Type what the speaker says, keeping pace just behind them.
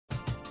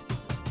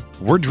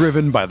We're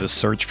driven by the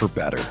search for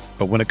better.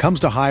 But when it comes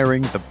to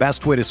hiring, the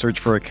best way to search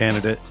for a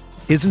candidate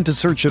isn't to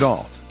search at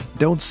all.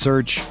 Don't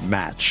search,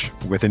 match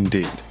with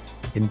Indeed.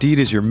 Indeed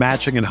is your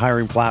matching and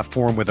hiring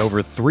platform with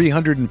over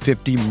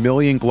 350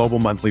 million global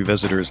monthly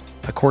visitors,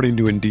 according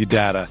to Indeed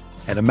data,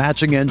 and a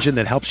matching engine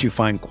that helps you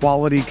find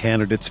quality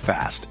candidates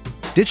fast.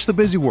 Ditch the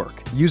busy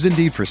work. Use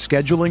Indeed for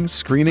scheduling,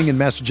 screening, and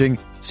messaging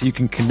so you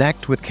can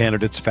connect with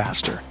candidates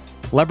faster.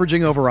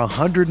 Leveraging over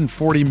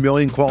 140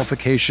 million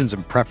qualifications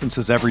and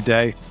preferences every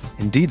day,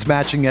 Indeed's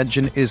matching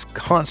engine is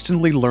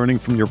constantly learning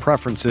from your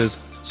preferences,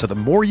 so the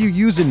more you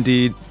use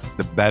Indeed,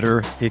 the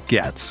better it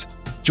gets.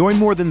 Join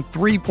more than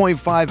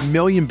 3.5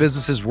 million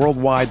businesses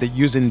worldwide that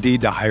use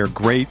Indeed to hire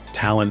great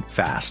talent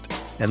fast.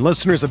 And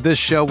listeners of this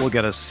show will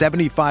get a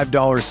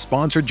 $75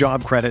 sponsored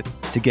job credit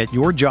to get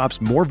your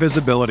jobs more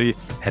visibility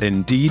at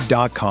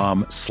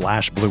Indeed.com/Blue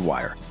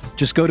Wire.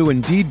 Just go to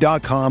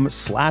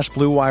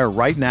Indeed.com/Blue Wire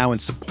right now and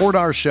support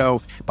our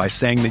show by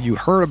saying that you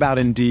heard about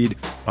Indeed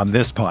on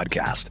this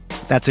podcast.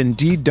 That's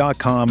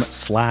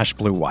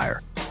Indeed.com/Blue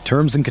Wire.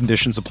 Terms and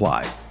conditions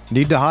apply.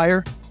 Need to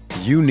hire?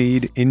 You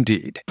need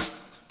Indeed.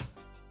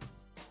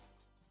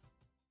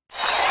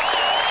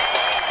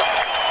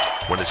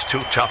 When it's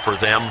too tough for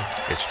them,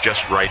 it's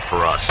just right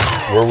for us.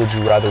 Where would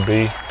you rather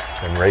be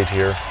than right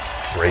here,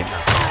 right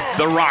now?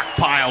 The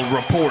Rockpile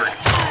Report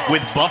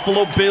with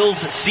Buffalo Bills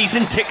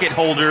season ticket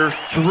holder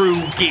Drew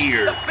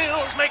Gear. The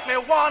Bills make me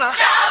wanna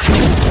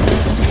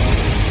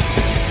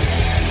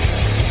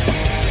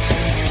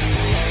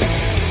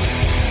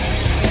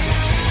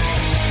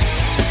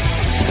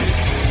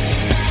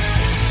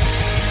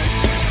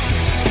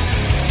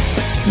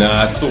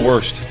Nah, it's the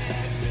worst.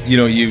 You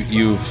know,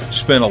 you've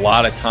spent a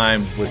lot of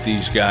time with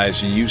these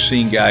guys, and you've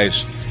seen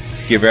guys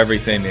give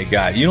everything they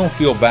got. You don't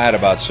feel bad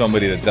about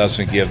somebody that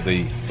doesn't give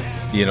the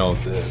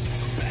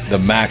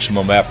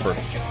maximum effort.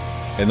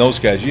 And those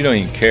guys, you don't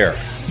even care.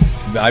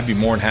 I'd be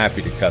more than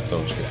happy to cut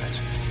those guys.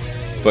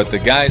 But the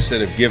guys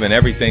that have given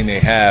everything they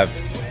have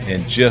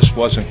and just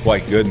wasn't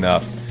quite good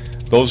enough,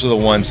 those are the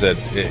ones that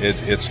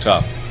it's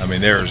tough. I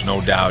mean, there is no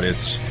doubt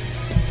it's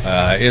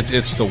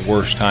the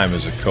worst time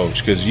as a coach,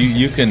 because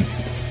you can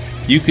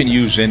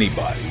use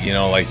anybody. You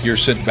know, like you're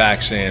sitting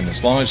back saying,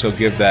 as long as they'll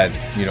give that,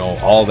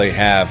 all they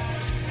have,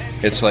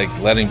 it's like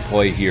let him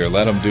play here,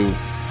 let them do,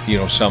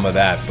 some of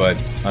that. But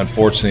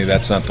unfortunately,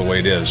 that's not the way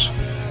it is.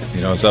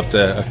 It's up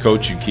to a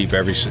coach to keep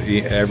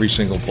every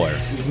single player.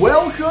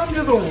 Welcome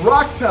to the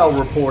Rockpile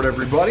Report,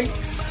 everybody.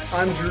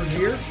 I'm Drew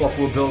Gear,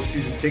 Buffalo Bills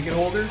season ticket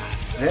holder.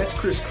 That's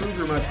Chris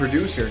Kruger, my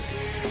producer.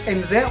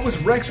 And that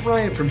was Rex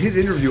Ryan from his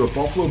interview at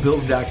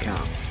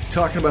BuffaloBills.com,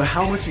 talking about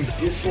how much he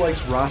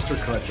dislikes roster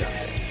cut job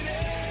day.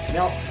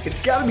 Now, it's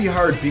got to be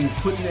hard being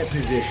put in that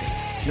position,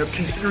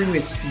 considering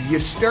that you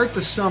start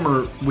the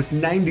summer with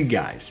 90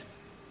 guys.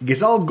 You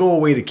guys all go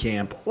away to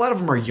camp. A lot of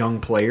them are young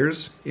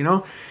players,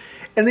 and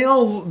they're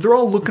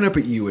all looking up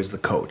at you as the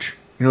coach.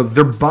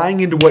 They're buying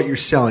into what you're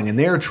selling, and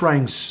they are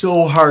trying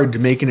so hard to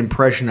make an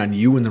impression on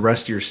you and the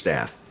rest of your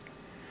staff.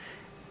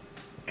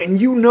 And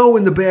in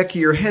the back of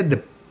your head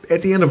that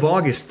at the end of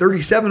August,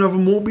 37 of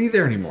them won't be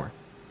there anymore.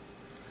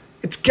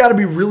 It's got to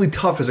be really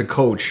tough as a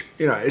coach,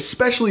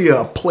 especially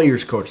a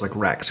player's coach like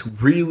Rex, who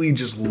really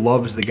just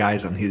loves the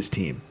guys on his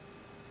team.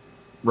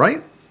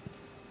 Right?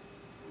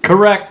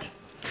 Correct.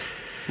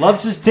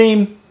 Loves his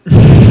team.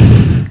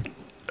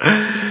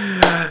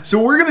 So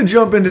we're going to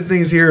jump into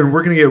things here, and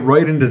we're going to get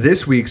right into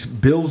this week's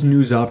Bills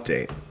News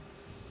Update.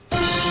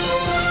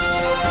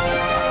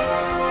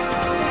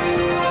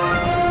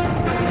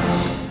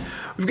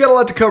 We've got a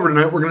lot to cover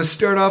tonight. We're going to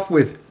start off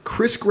with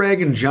Chris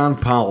Gregg and John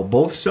Powell,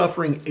 both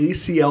suffering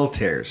ACL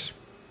tears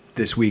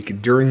this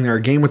week during their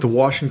game with the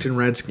Washington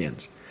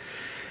Redskins.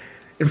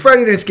 In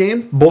Friday night's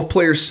game, both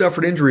players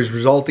suffered injuries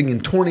resulting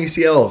in torn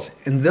ACLs,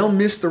 and they'll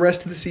miss the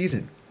rest of the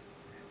season.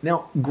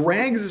 Now,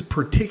 Gregg's is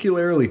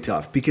particularly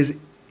tough because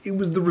it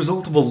was the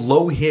result of a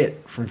low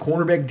hit from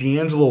cornerback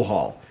D'Angelo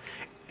Hall,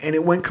 and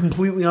it went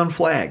completely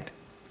unflagged.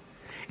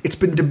 It's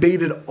been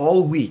debated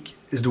all week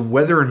as to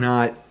whether or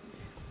not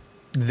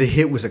the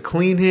hit was a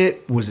clean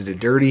hit, was it a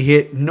dirty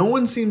hit? No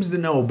one seems to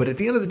know, but at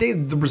the end of the day,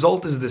 the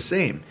result is the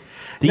same.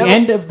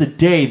 End of the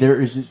day, there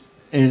is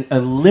a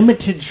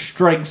limited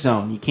strike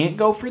zone. You can't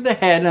go for the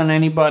head on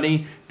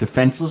anybody,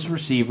 defenseless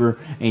receiver,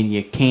 and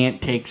you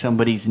can't take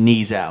somebody's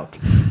knees out.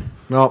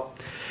 Well,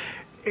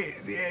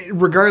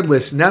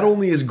 regardless, not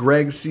only is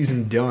Gregg's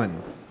season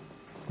done,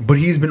 but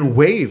he's been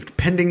waived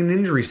pending an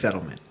injury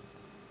settlement.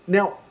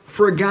 Now,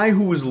 for a guy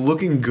who was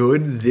looking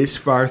good this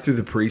far through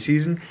the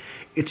preseason,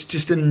 it's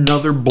just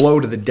another blow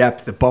to the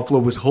depth that Buffalo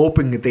was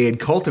hoping that they had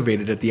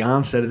cultivated at the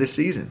onset of this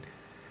season.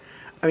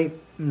 I mean,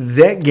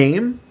 that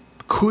game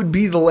could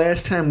be the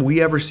last time we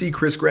ever see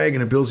Chris Gregg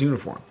in a Bills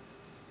uniform.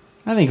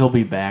 I think he'll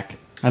be back.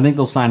 I think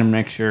they'll sign him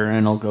next year,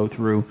 and he'll go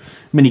through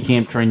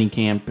minicamp, training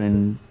camp,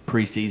 and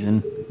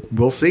preseason.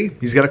 We'll see.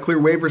 He's got to clear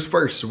waivers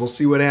first, so we'll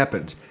see what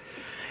happens.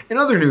 In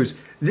other news,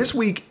 this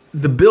week,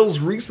 the Bills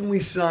recently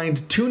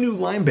signed 2 new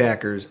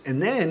linebackers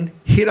and then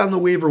hit on the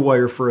waiver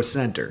wire for a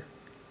center.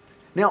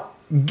 Now,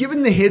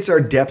 given the hits our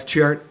depth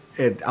chart,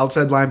 at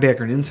outside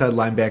linebacker and inside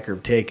linebacker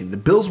have taken. The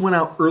Bills went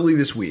out early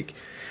this week.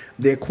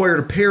 They acquired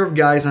a pair of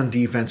guys on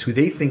defense who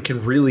they think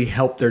can really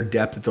help their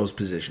depth at those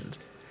positions.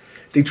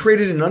 They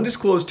traded an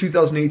undisclosed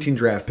 2018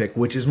 draft pick,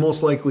 which is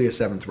most likely a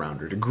 7th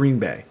rounder, to Green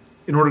Bay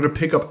in order to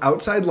pick up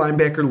outside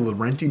linebacker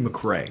Laurenti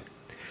McCray.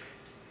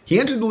 He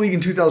entered the league in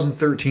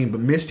 2013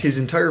 but missed his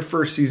entire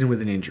first season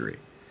with an injury.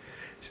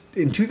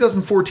 In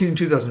 2014 and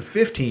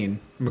 2015,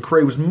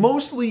 McCray was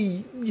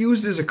mostly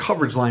used as a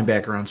coverage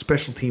linebacker on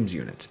special teams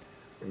units.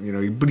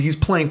 But he's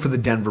playing for the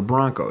Denver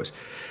Broncos.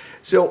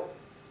 So,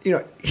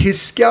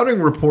 his scouting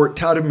report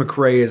touted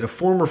McCray as a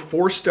former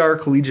 4-star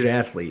collegiate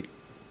athlete,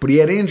 but he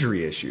had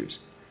injury issues.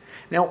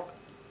 Now,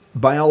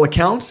 by all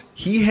accounts,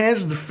 he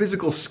has the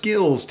physical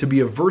skills to be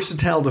a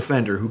versatile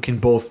defender who can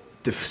both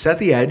set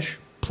the edge,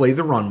 play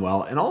the run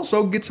well, and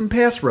also get some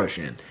pass rush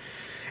in.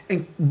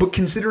 But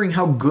considering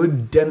how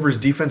good Denver's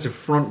defensive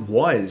front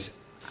was,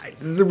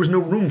 there was no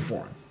room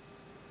for him.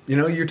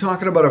 You're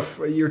talking about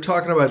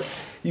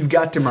you've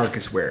got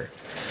DeMarcus Ware.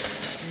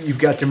 You've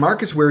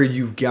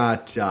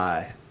got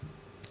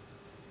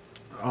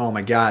oh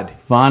my God,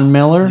 Von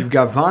Miller. You've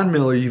got Von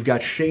Miller. You've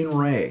got Shane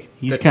Ray.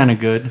 He's kind of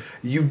good.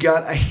 You've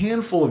got a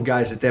handful of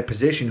guys at that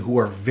position who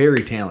are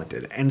very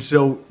talented, and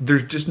so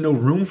there's just no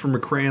room for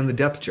McCray on the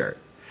depth chart.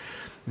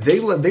 They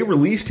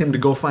released him to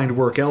go find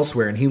work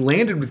elsewhere, and he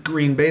landed with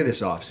Green Bay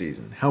this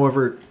offseason.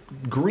 However,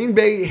 Green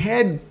Bay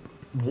had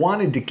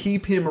wanted to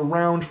keep him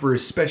around for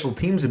his special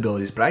teams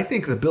abilities, but I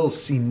think the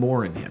Bills see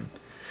more in him.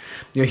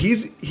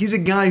 He's a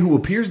guy who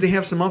appears to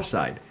have some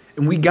upside,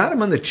 and we got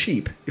him on the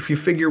cheap if you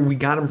figure we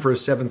got him for a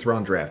 7th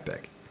round draft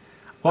pick.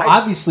 Well,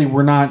 obviously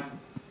we're not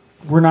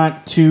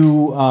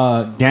too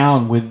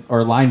down with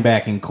our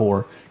linebacking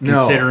core,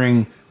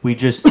 considering we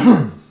just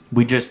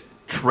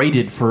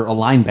traded for a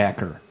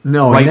linebacker.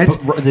 No, right,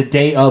 the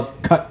day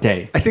of cut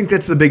day. I think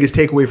that's the biggest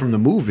takeaway from the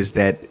move is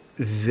that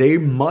they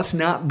must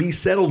not be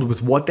settled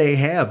with what they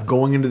have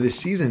going into this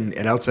season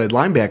at outside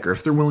linebacker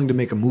if they're willing to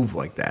make a move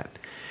like that.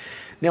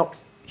 Now,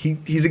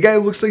 he's a guy who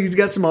looks like he's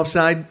got some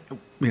upside.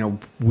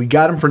 We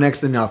got him for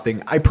next to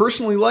nothing. I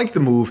personally like the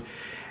move.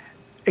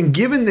 And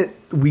given that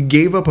we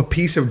gave up a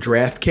piece of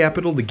draft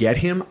capital to get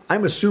him,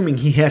 I'm assuming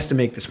he has to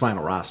make this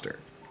final roster.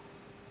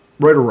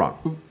 Right or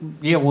wrong?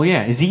 Yeah, well,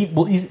 yeah. Is he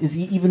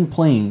even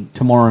playing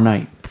tomorrow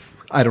night?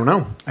 I don't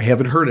know. I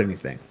haven't heard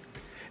anything.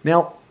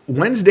 Now,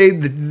 Wednesday,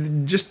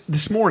 just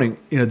this morning,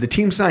 the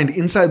team signed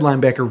inside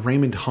linebacker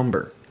Raymond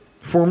Humber,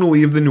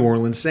 formerly of the New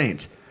Orleans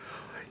Saints.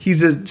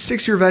 He's a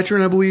 6-year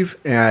veteran, I believe.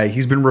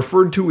 He's been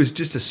referred to as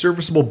just a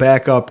serviceable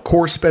backup,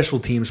 core special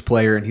teams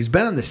player, and he's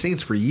been on the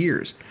Saints for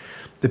years.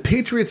 The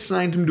Patriots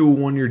signed him to a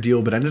 1-year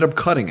deal, but ended up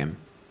cutting him.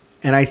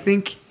 And I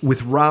think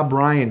with Rob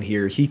Ryan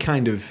here, he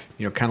kind of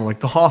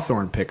like the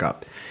Hawthorne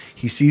pickup.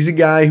 He sees a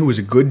guy who is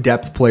a good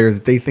depth player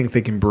that they think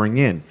they can bring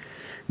in.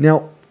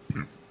 Now,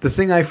 the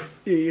thing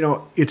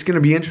it's going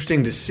to be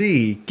interesting to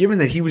see, given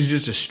that he was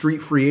just a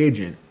street free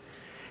agent,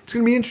 it's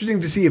going to be interesting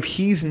to see if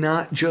he's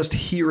not just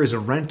here as a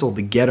rental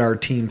to get our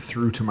team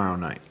through tomorrow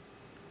night.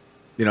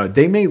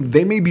 They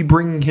may be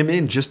bringing him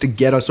in just to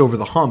get us over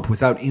the hump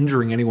without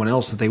injuring anyone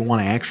else that they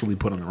want to actually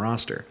put on the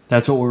roster.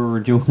 That's what we were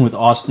doing with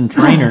Austin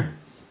Traynor.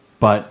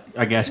 But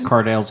I guess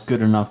Cardale's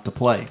good enough to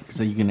play,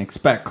 so you can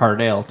expect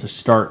Cardale to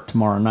start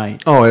tomorrow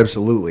night. Oh,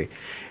 absolutely.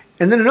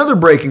 And then another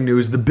breaking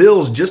news, the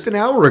Bills just an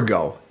hour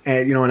ago,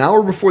 an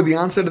hour before the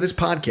onset of this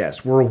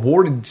podcast, were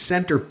awarded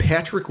center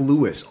Patrick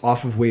Lewis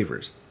off of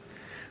waivers.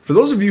 For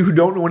those of you who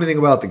don't know anything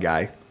about the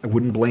guy, I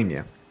wouldn't blame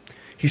you.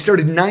 He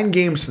started 9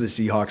 games for the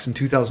Seahawks in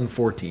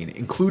 2014,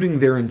 including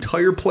their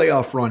entire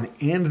playoff run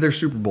and their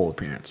Super Bowl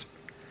appearance.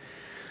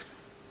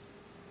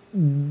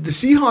 The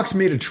Seahawks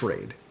made a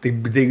trade.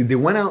 They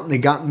went out and they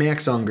got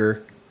Max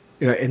Unger,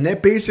 and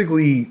that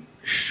basically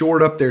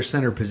shored up their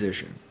center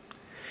position.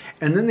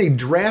 And then they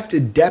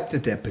drafted depth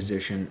at that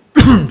position.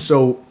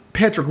 So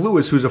Patrick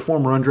Lewis, who's a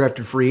former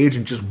undrafted free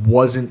agent, just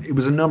wasn't. It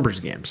was a numbers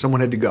game.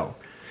 Someone had to go.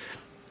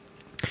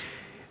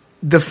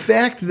 The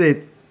fact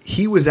that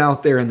he was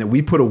out there and that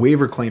we put a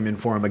waiver claim in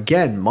for him,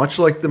 again, much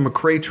like the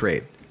McCray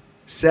trade,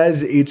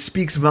 says it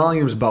speaks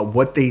volumes about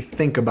what they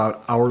think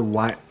about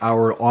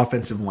our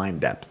offensive line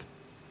depth.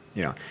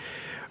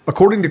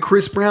 According to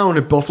Chris Brown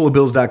at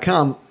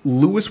BuffaloBills.com,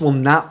 Lewis will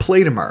not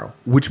play tomorrow,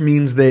 which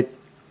means that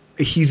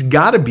he's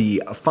got to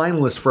be a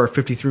finalist for our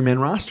 53-man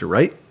roster,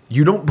 right?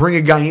 You don't bring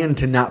a guy in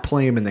to not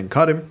play him and then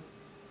cut him.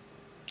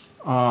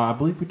 I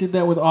believe we did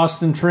that with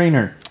Austin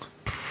Traynor.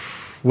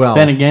 Well,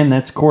 then again,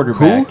 that's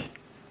quarterback. Who?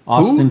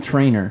 Austin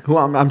Traynor. Who?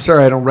 I'm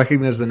sorry, I don't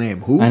recognize the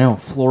name. Who? I know.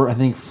 I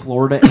think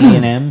Florida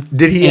A&M.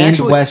 Did he and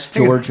actually, West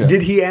Georgia.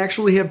 Did he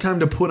actually have time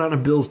to put on a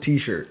Bills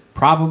t-shirt?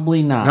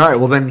 Probably not. All right,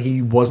 well then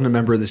he wasn't a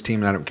member of this team,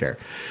 and I don't care.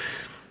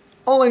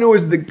 All I know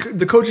is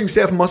the coaching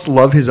staff must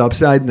love his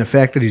upside and the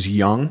fact that he's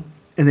young,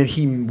 and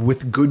that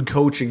with good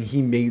coaching,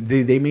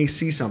 they may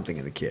see something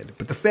in the kid.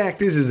 But the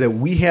fact is that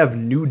we have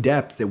new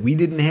depth that we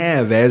didn't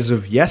have as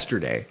of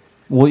yesterday.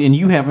 Well, and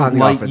you have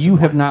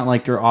not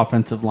liked our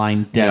offensive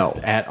line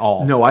depth at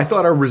all. No, I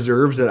thought our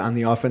reserves on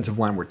the offensive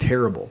line were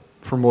terrible.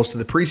 for most of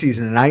the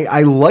preseason. And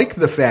I like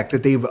the fact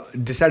that they've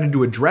decided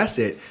to address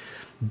it,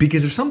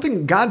 because if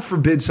something, God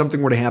forbid,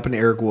 something were to happen to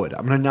Eric Wood,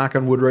 I'm going to knock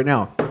on wood right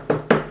now.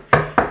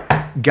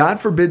 God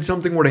forbid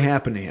something were to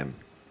happen to him,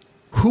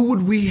 who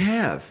would we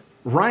have?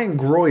 Ryan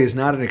Groy is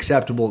not an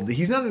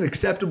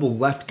acceptable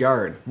left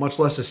guard, much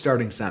less a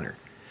starting center.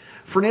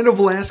 Fernando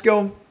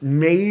Velasco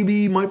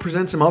maybe might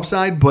present some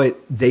upside, but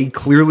they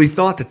clearly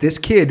thought that this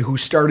kid who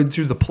started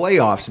through the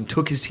playoffs and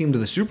took his team to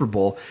the Super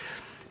Bowl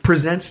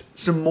presents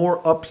some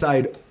more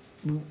upside,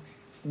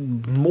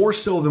 more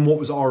so than what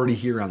was already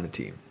here on the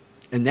team.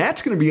 And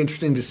that's going to be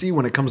interesting to see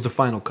when it comes to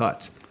final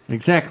cuts.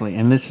 Exactly,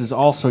 and this is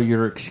also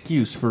your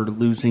excuse for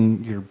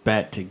losing your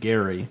bet to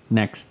Gary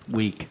next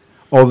week.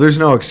 Oh, there's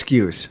no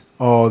excuse.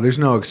 I'm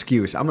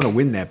going to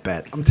win that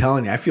bet. I'm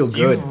telling you, I feel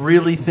good. You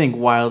really think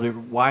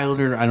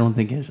Wilder, I don't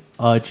think, has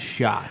a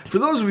shot. For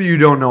those of you who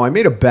don't know, I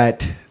made a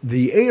bet.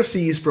 The AFC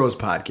East Bros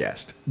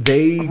podcast.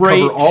 They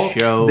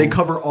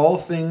cover all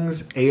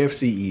things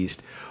AFC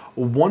East.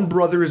 One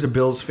brother is a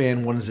Bills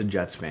fan, one is a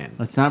Jets fan.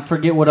 Let's not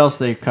forget what else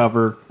they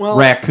cover. Well,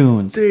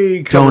 raccoons,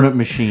 donut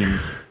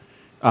machines,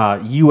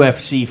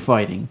 UFC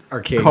fighting,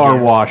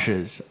 car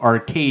washes,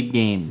 arcade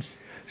games.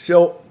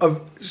 So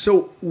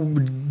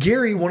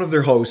Gary, one of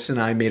their hosts,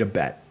 and I made a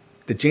bet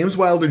that James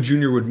Wilder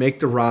Jr. would make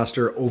the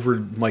roster over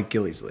Mike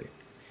Gillislee.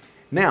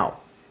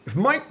 Now, if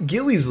Mike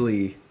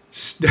Gillislee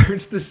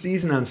starts the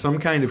season on some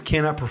kind of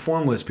cannot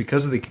perform list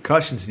because of the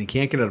concussions and he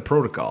can't get out of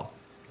protocol,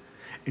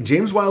 and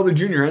James Wilder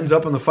Jr. ends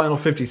up in the final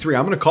 53,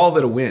 I'm going to call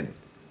that a win.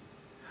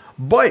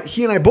 But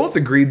he and I both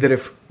agreed that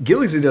if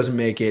Gillislee doesn't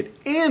make it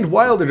and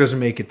Wilder doesn't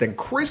make it, then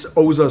Chris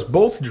owes us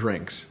both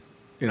drinks.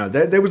 You know,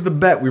 that was the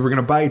bet. We were going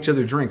to buy each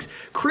other drinks.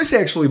 Chris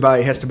actually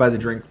has to buy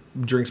the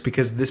drinks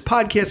because this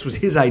podcast was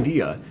his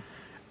idea,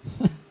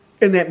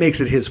 and that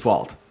makes it his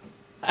fault.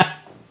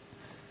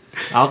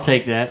 I'll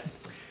take that.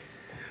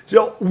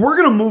 So we're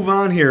going to move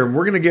on here, and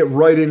we're going to get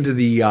right into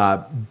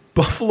the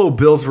Buffalo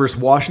Bills versus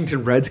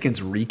Washington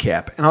Redskins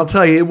recap. And I'll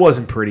tell you, it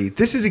wasn't pretty.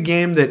 This is a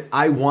game that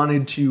I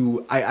wanted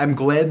to. I'm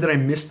glad that I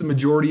missed the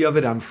majority of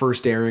it on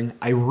first airing.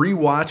 I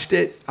rewatched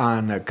it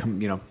on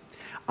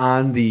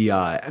on the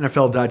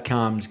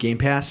NFL.com's Game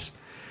Pass.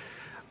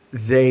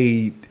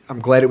 I'm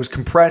glad it was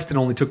compressed and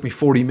only took me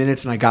 40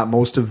 minutes, and I got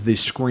most of the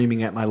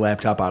screaming at my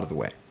laptop out of the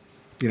way.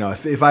 You know,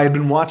 if I had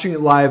been watching it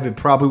live, it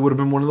probably would have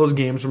been one of those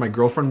games where my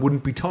girlfriend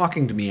wouldn't be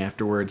talking to me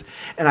afterwards,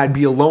 and I'd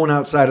be alone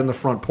outside on the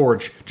front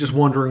porch just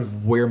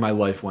wondering where my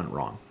life went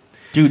wrong.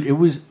 Dude, it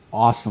was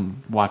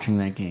awesome watching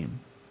that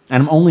game.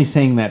 And I'm only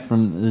saying that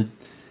from the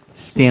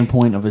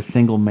standpoint of a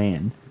single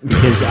man,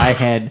 because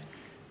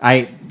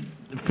I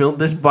filled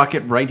this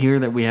bucket right here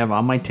that we have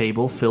on my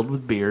table filled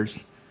with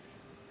beers.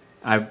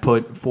 I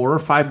put 4 or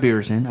 5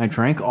 beers in. I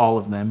drank all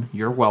of them.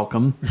 You're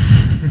welcome.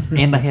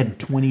 And I had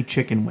 20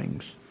 chicken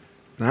wings.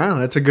 Ah,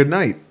 that's a good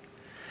night.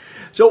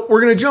 So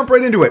we're going to jump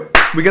right into it.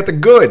 We got the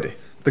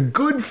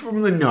good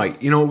from the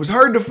night. You know, it was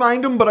hard to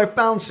find them, but I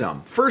found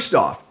some. First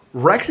off,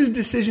 Rex's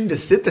decision to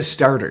sit the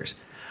starters.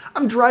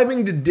 I'm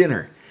driving to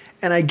dinner,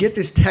 and I get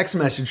this text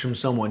message from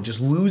someone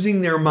just losing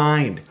their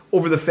mind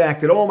over the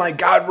fact that, oh my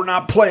God, we're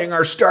not playing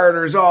our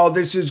starters. Oh,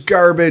 this is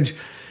garbage.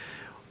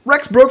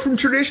 Rex broke from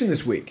tradition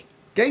this week.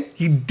 Okay?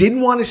 He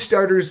didn't want his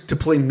starters to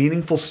play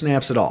meaningful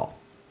snaps at all.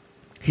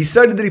 He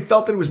cited that he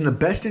felt that it was in the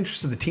best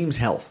interest of the team's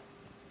health.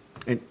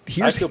 And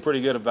I feel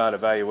pretty good about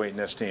evaluating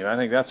this team. I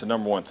think that's the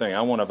number one thing.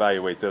 I want to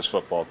evaluate this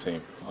football team.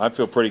 I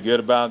feel pretty good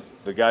about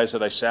the guys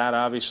that I sat,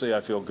 obviously,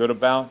 I feel good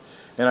about,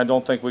 and I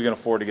don't think we can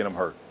afford to get them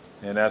hurt.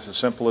 And that's as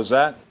simple as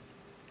that.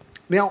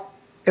 Now,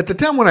 at the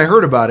time when I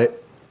heard about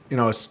it,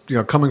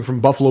 coming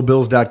from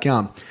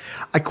BuffaloBills.com,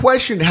 I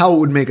questioned how it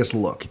would make us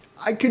look.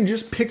 I can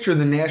just picture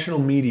the national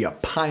media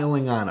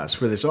piling on us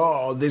for this.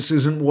 Oh, this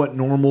isn't what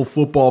normal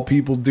football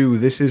people do.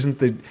 This isn't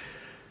the...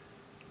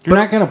 You're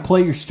not going to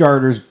play your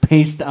starters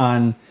based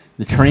on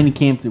the training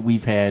camp that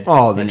we've had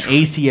and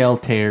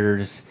ACL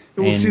tears.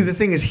 Well, see, the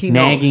thing is, he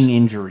nagging knows.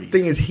 Injuries. The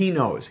thing is, he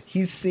knows.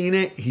 He's seen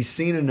it. He's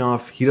seen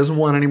enough. He doesn't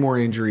want any more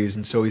injuries,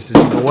 and so he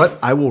says, you know what?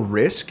 I will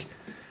risk.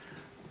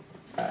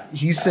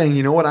 He's saying,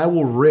 you know what? I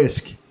will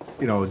risk,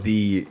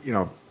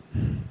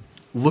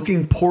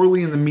 looking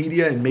poorly in the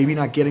media and maybe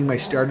not getting my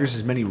starters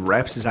as many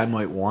reps as I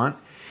might want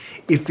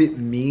if it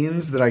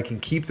means that I can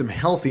keep them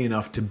healthy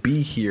enough to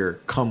be here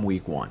come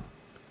week 1.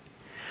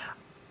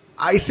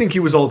 I think it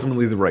was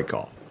ultimately the right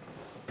call.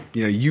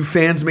 You know, you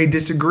fans may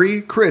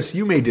disagree. Chris,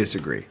 you may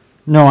disagree.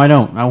 No, I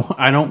don't.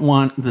 I don't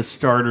want the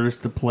starters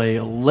to play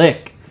a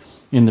lick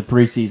in the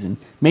preseason.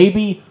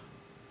 Maybe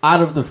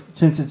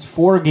since it's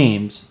 4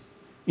 games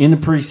in the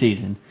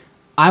preseason,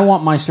 I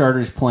want my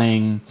starters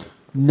playing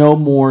no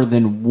more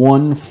than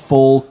 1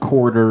 full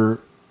quarter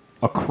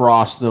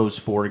across those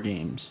 4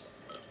 games.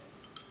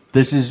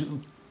 The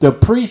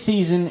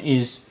preseason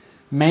is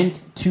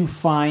meant to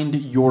find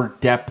your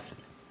depth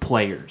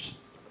players.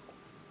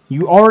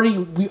 We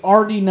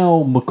already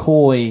know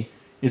McCoy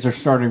is our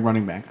starting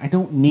running back. I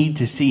don't need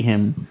to see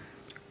him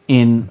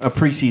in a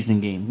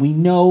preseason game. We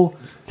know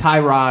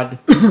Tyrod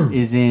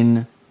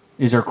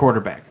is our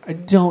quarterback. I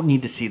don't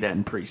need to see that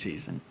in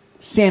preseason.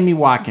 Sammy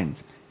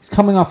Watkins. He's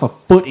coming off a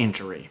foot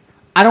injury.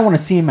 I don't want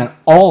to see him at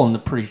all in the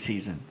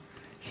preseason.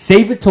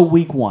 Save it till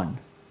week 1.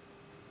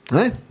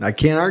 I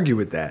can't argue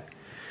with that.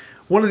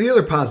 One of the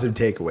other positive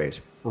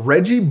takeaways,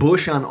 Reggie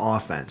Bush on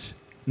offense.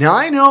 Now,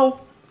 I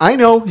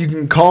know, you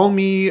can call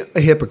me a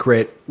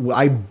hypocrite.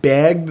 I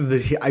bagged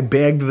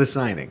the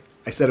signing.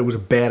 I said it was a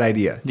bad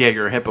idea. Yeah,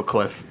 you're a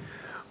hypocrite.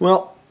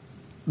 Well,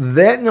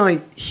 that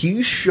night,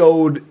 he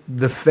showed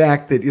the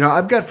fact that,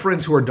 I've got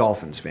friends who are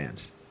Dolphins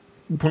fans.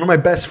 One of my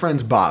best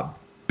friends, Bob,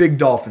 big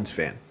Dolphins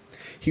fan.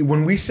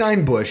 When we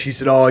signed Bush, he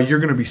said, "Oh, you're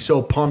going to be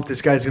so pumped.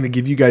 This guy's going to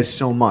give you guys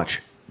so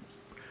much."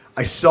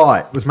 I saw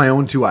it with my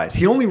own 2 eyes.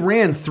 He only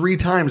ran 3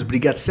 times, but he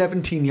got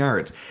 17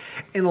 yards.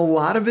 And a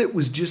lot of it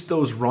was just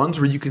those runs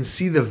where you can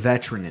see the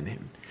veteran in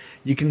him.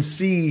 You can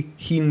see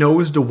he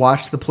knows to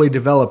watch the play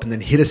develop and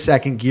then hit a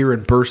second gear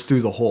and burst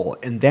through the hole.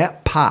 And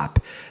that pop,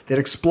 that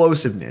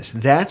explosiveness,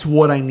 that's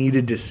what I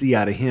needed to see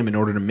out of him in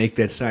order to make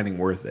that signing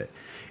worth it.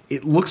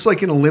 It looks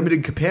like in a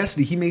limited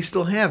capacity, he may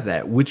still have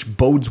that, which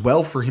bodes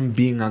well for him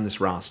being on this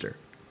roster.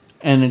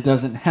 And it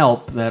doesn't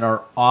help that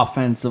our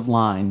offensive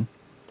line,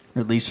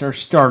 or at least our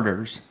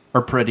starters,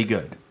 are pretty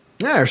good.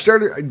 Yeah, our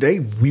starter,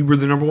 we were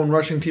the number 1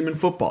 rushing team in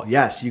football.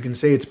 Yes, you can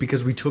say it's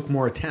because we took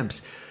more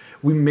attempts.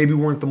 We maybe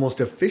weren't the most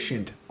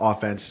efficient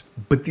offense,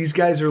 but these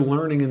guys are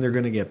learning and they're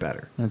going to get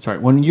better. That's right.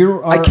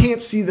 I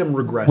can't see them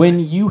regressing. When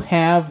you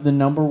have the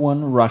number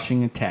 1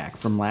 rushing attack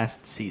from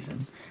last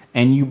season,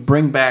 and you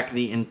bring back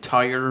the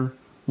entire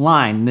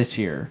line this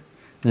year,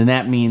 then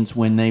that means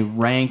when they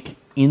rank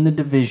in the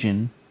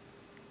division,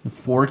 the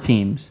 4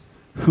 teams,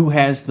 who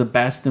has the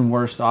best and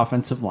worst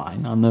offensive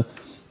line on the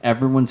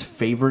everyone's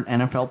favorite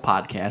NFL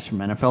podcast from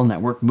NFL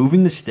Network,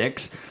 Moving the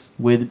Sticks,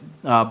 with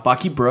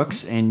Bucky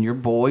Brooks and your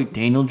boy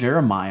Daniel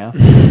Jeremiah.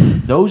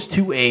 Those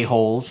 2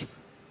 a-holes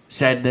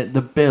said that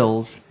the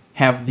Bills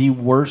have the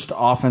worst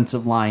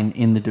offensive line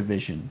in the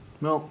division.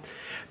 Well,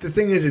 the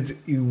thing is,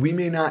 we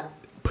may not,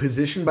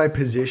 position by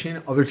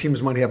position, other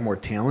teams might have more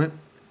talent.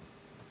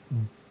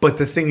 But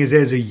the thing is,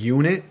 as a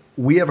unit,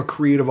 we have a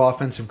creative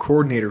offensive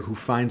coordinator who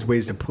finds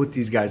ways to put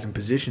these guys in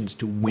positions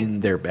to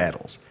win their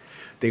battles.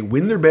 They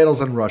win their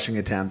battles on rushing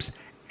attempts,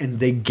 and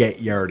they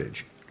get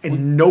yardage.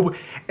 And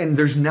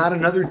there's not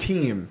another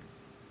team,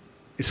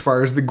 as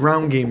far as the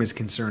ground game is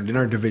concerned, in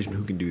our division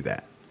who can do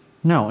that.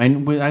 No,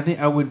 and I think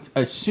I would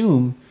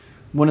assume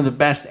one of the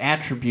best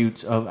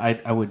attributes of,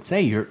 I would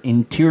say, your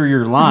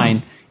interior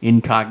line,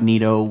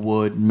 Incognito,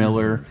 Wood,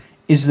 Miller,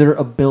 is their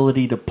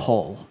ability to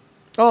pull.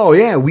 Oh,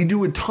 yeah, we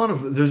do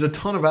there's a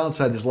ton of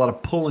outside. There's a lot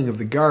of pulling of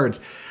the guards.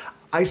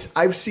 I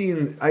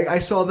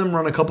saw them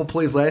run a couple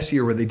plays last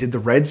year where they did the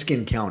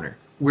Redskin counter,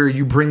 where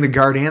you bring the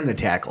guard and the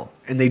tackle,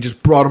 and they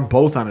just brought them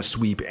both on a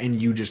sweep, and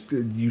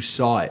you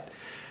saw it.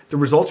 The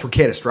results were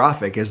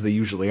catastrophic, as they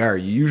usually are.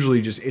 You usually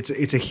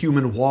it's a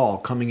human wall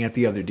coming at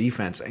the other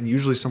defense, and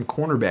usually some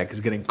cornerback is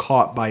getting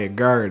caught by a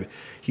guard.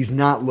 He's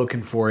not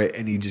looking for it,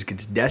 and he just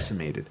gets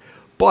decimated.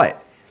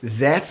 But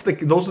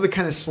those are the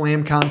kind of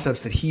slam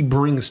concepts that he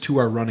brings to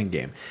our running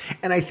game.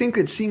 And I think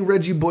that seeing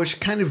Reggie Bush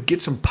kind of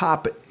get some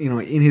pop,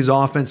 in his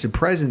offensive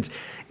presence,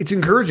 it's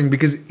encouraging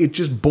because it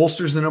just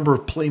bolsters the number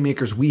of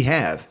playmakers we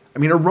have. I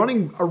mean, our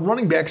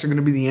running backs are going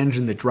to be the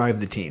engine that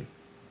drive the team.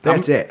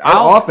 That's it.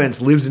 Our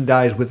offense lives and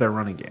dies with our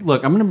running game.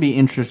 Look, I'm going to be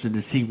interested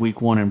to see week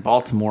 1 in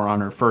Baltimore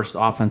on our first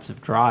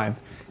offensive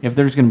drive. If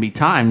there's going to be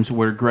times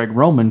where Greg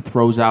Roman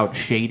throws out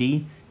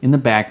Shady in the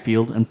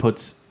backfield and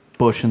puts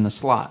Bush in the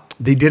slot.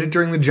 They did it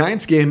during the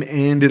Giants game,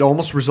 and it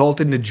almost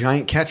resulted in a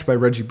giant catch by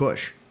Reggie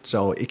Bush.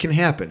 So it can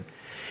happen.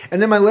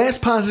 And then my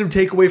last positive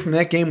takeaway from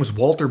that game was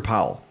Walter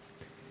Powell.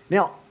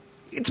 Now,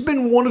 it's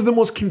been one of the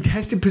most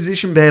contested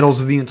position battles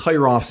of the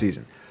entire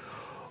offseason.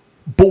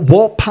 But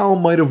Walt Powell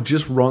might have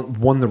just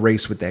won the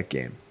race with that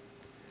game.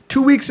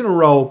 2 weeks in a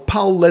row,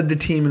 Powell led the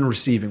team in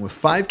receiving with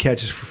 5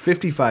 catches for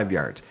 55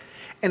 yards.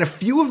 And a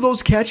few of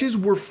those catches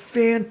were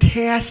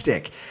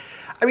fantastic.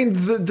 I mean,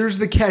 there's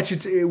the catch.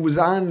 It was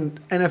on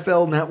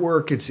NFL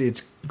Network.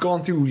 It's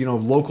gone through,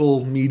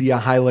 local media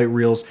highlight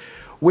reels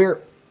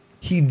where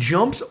he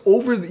jumps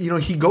over,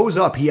 he goes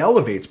up, he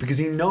elevates because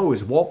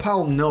Walt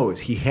Powell knows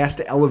he has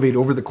to elevate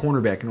over the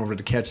cornerback in order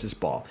to catch this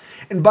ball.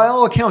 And by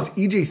all accounts,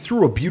 EJ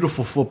threw a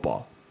beautiful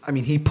football. I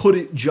mean, he put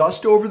it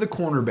just over the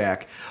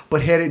cornerback,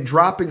 but had it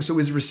dropping so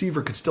his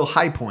receiver could still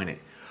high point it.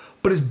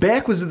 But his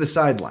back was to the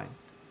sideline.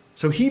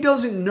 So he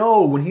doesn't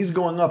know when he's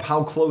going up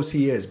how close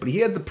he is, but he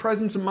had the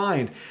presence of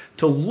mind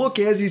to look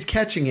as he's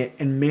catching it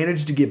and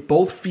manage to get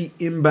both feet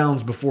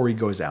inbounds before he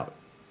goes out.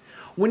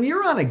 When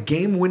you're on a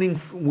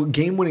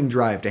game-winning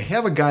drive, to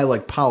have a guy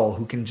like Powell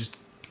who can just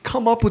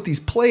come up with these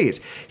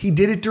plays, he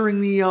did it during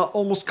the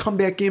almost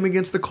comeback game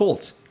against the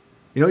Colts.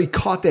 He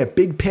caught that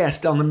big pass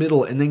down the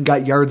middle and then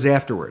got yards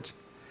afterwards.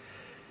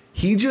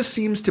 He just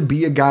seems to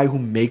be a guy who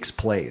makes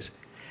plays.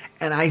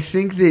 And I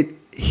think that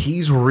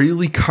he's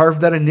really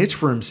carved out a niche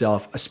for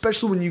himself,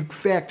 especially when you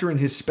factor in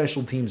his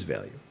special teams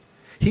value.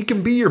 He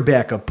can be your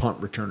backup punt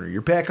returner,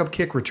 your backup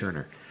kick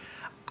returner.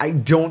 I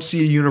don't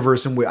see a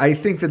universe in which I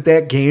think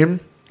that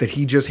game that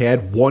he just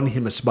had won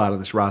him a spot on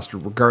this roster,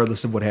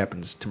 regardless of what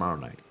happens tomorrow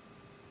night.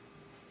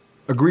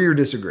 Agree or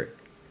disagree?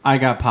 I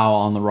got Powell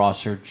on the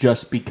roster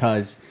just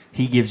because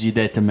he gives you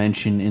that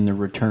dimension in the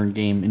return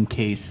game in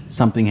case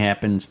something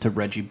happens to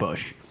Reggie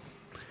Bush.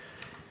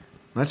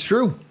 That's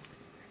true.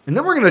 And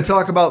then we're going to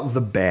talk about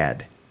the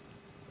bad.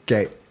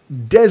 Okay,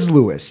 Dez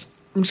Lewis.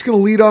 I'm just going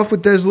to lead off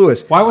with Dez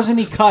Lewis. Why wasn't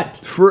he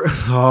cut?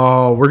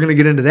 We're going to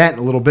get into that in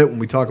a little bit when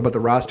we talk about the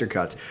roster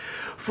cuts.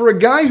 For a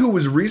guy who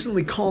was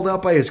recently called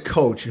out by his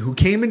coach and who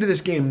came into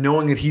this game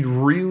knowing that he'd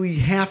really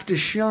have to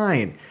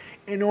shine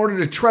in order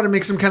to try to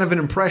make some kind of an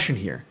impression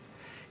here,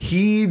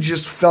 he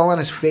just fell on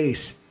his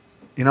face.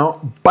 You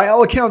know, by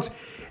all accounts,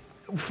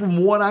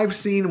 from what I've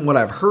seen and what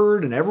I've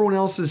heard and everyone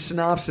else's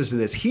synopsis of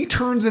this, he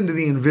turns into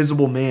the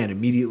Invisible Man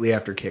immediately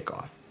after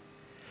kickoff.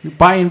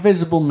 By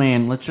Invisible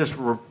Man, let's just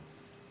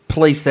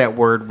replace that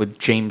word with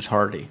James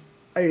Hardy.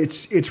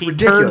 It's he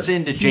ridiculous. Turns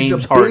into He's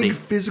James a Hardy. big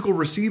physical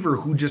receiver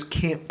who just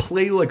can't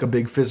play like a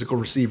big physical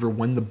receiver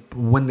when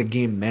the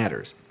game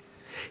matters.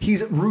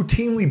 He's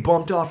routinely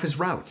bumped off his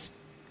routes.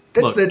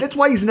 That's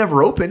why he's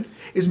never open,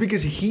 is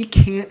because he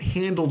can't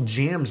handle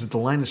jams at the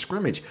line of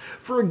scrimmage.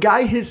 For a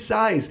guy his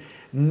size,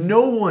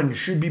 no one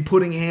should be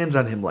putting hands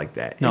on him like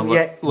that. No, and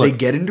yet they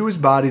get into his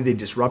body, they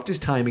disrupt his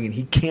timing, and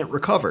he can't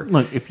recover.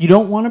 Look, if you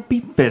don't want to be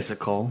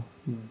physical,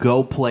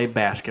 go play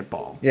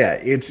basketball. Yeah,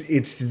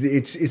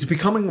 it's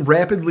becoming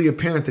rapidly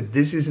apparent that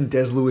this isn't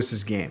Dez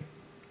Lewis's game.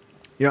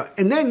 You know,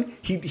 and then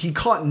he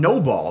caught no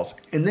balls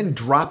and then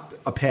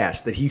dropped a pass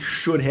that he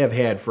should have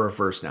had for a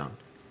first down.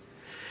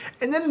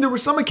 And then there were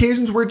some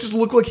occasions where it just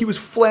looked like he was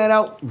flat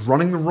out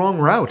running the wrong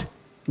route,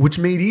 which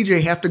made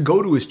EJ have to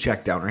go to his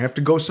check down or have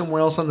to go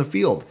somewhere else on the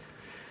field.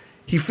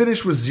 He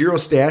finished with 0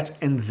 stats,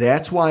 and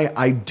that's why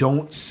I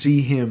don't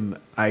see him.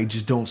 I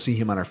just don't see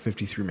him on our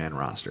 53-man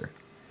roster.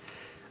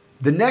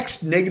 The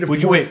next negative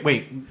point...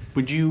 Wait.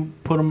 Would you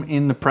put him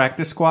in the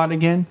practice squad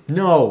again?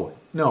 No.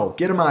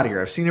 Get him out of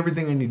here. I've seen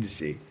everything I need to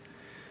see.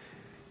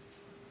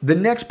 The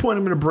next point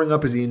I'm going to bring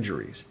up is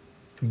injuries.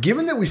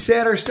 Given that we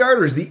sat our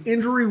starters, the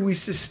injuries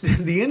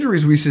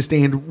we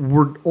sustained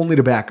were only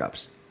to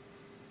backups.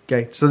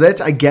 Okay, so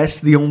that's, I guess,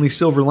 the only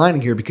silver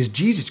lining here because,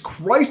 Jesus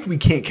Christ, we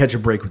can't catch a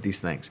break with these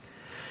things.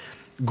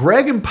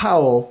 Greg and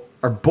Powell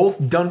are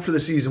both done for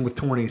the season with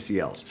torn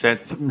ACLs.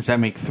 Does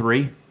that make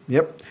 3?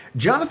 Yep.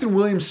 Jonathan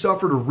Williams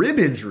suffered a rib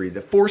injury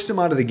that forced him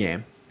out of the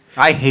game.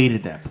 I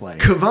hated that play.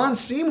 Kevon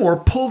Seymour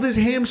pulled his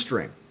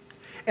hamstring.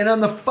 And on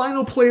the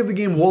final play of the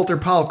game, Walter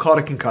Powell caught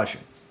a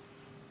concussion.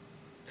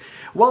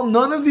 While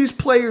none of these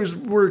players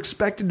were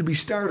expected to be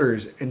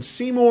starters, and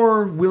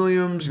Seymour,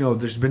 Williams,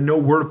 there's been no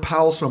word of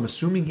Powell, so I'm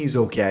assuming he's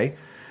okay.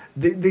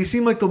 They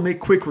seem like they'll make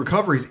quick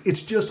recoveries.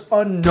 It's just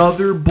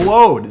another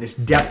blow to this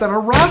depth on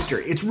our roster.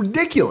 It's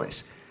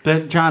ridiculous.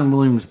 That John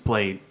Williams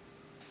play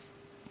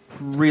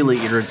really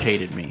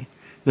irritated me.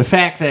 The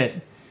fact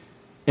that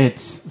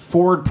it's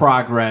forward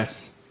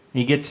progress,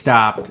 he gets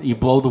stopped, you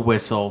blow the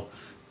whistle,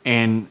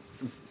 and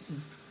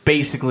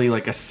basically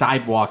like a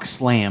sidewalk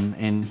slam,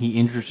 and he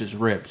injures his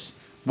ribs.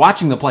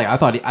 Watching the play, I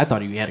thought he had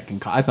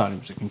I thought it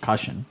was a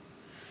concussion.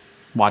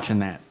 Watching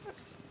that,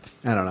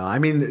 I don't know. I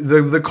mean,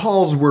 the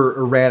calls were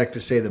erratic to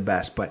say the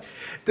best, but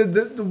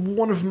the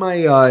one of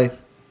my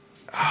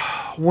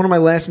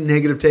last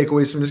negative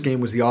takeaways from this game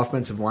was the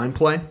offensive line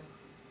play.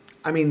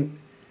 I mean,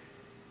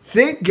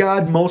 thank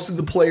God most of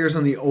the players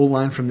on the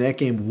O-line from that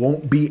game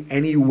won't be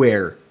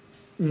anywhere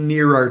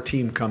near our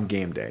team come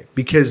game day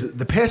because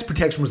the pass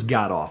protection was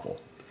god-awful.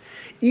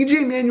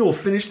 E.J. Manuel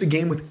finished the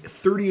game with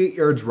 38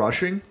 yards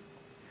rushing.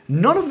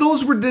 None of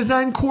those were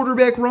designed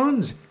quarterback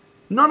runs.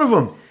 None of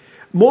them.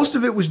 Most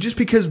of it was just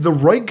because the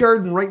right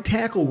guard and right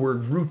tackle were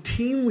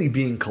routinely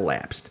being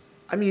collapsed.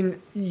 I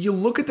mean, you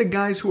look at the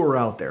guys who are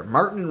out there,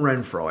 Martin and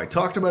Renfro. I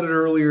talked about it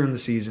earlier in the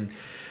season.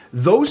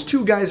 Those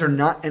two guys are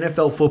not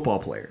NFL football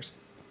players.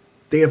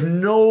 They have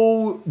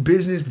no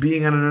business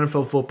being on an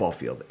NFL football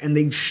field. And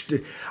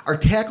our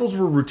tackles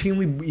were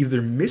routinely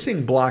either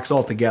missing blocks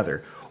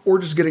altogether or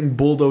just getting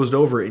bulldozed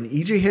over. And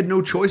EJ had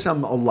no choice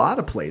on a lot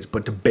of plays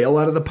but to bail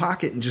out of the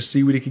pocket and just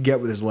see what he could get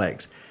with his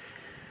legs.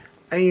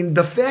 I mean,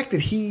 the fact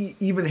that he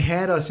even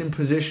had us in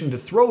position to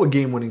throw a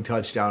game-winning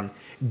touchdown,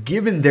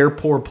 given their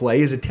poor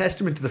play, is a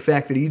testament to the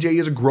fact that EJ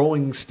is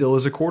growing still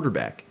as a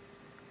quarterback.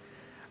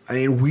 I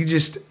mean, we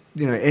just,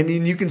 and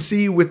you can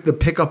see with the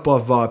pickup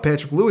of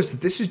Patrick Lewis that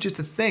this is just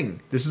a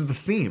thing. This is the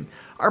theme.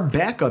 Our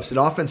backups at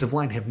offensive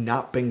line have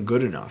not been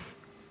good enough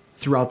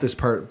throughout this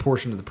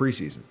portion of the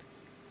preseason.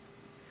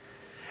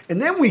 And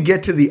then we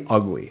get to the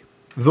ugly,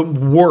 the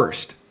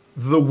worst,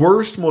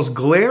 most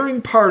glaring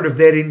part of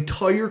that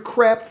entire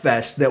crap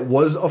fest that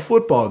was a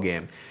football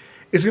game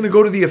is going to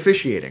go to the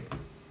officiating.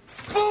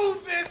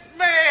 Move this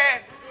man!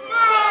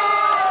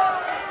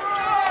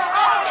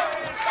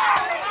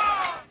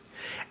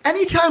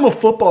 Anytime a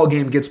football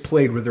game gets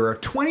played where there are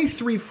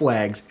 23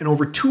 flags and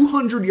over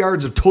 200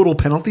 yards of total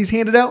penalties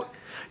handed out,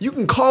 you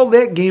can call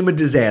that game a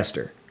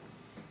disaster.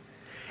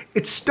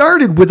 It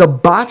started with a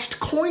botched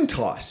coin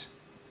toss.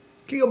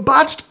 A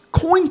botched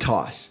coin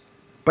toss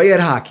by Ed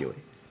Hockley.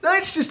 Now,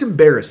 that's just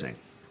embarrassing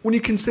when you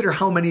consider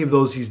how many of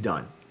those he's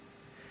done.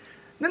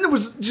 Then there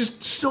was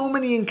just so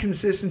many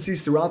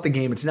inconsistencies throughout the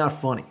game. It's not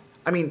funny.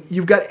 I mean,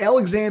 you've got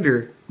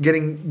Alexander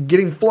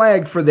getting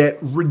flagged for that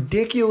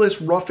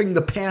ridiculous roughing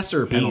the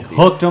passer penalty. He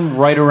hooked him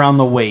right around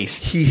the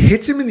waist. He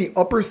hits him in the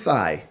upper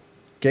thigh.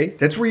 Okay,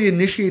 that's where he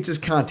initiates his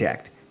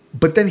contact.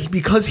 But then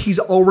because he's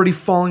already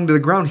falling to the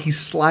ground, he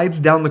slides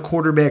down the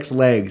quarterback's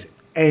legs,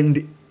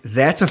 and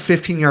that's a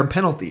 15-yard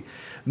penalty.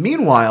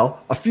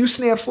 Meanwhile, a few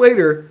snaps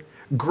later,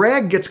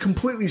 Greg gets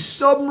completely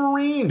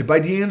submarined by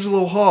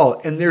D'Angelo Hall,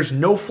 and there's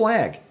no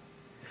flag.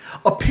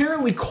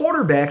 Apparently,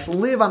 quarterbacks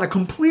live on a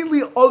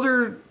completely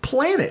other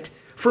planet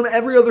from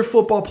every other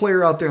football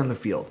player out there on the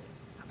field.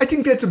 I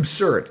think that's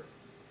absurd.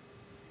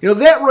 You know,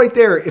 that right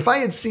there, if I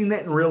had seen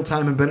that in real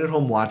time and been at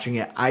home watching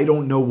it, I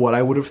don't know what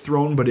I would have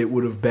thrown, but it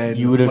would have been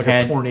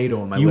a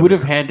tornado in my living room. You would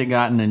have had to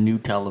gotten a new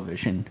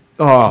television.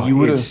 Oh, you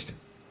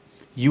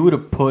would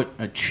have put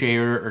a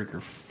chair or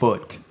your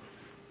foot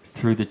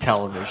through the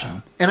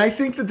television. And I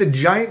think that the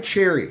giant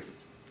cherry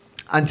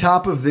on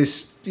top of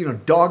this,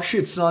 dog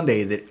shit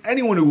Sunday that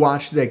anyone who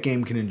watched that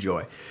game can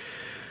enjoy.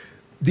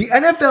 The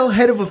NFL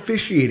head of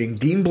officiating,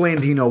 Dean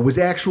Blandino, was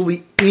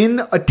actually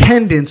in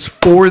attendance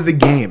for the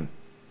game.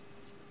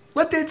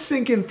 Let that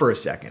sink in for a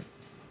second.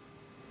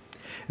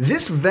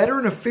 This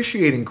veteran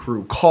officiating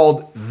crew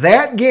called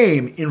that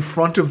game in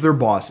front of their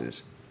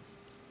bosses.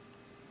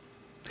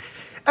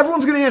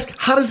 Everyone's going to ask,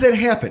 how does that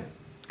happen?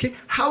 Okay,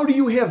 how do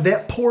you have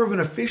that poor of an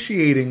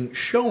officiating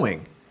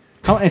showing?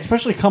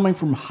 Especially coming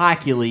from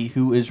Hockley,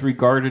 who is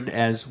regarded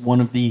as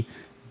one of the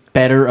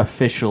better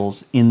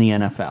officials in the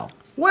NFL.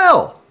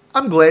 Well,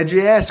 I'm glad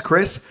you asked,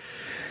 Chris.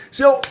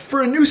 So,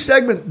 for a new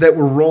segment that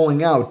we're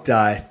rolling out,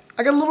 I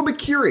got a little bit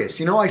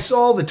curious. I saw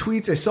all the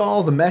tweets, I saw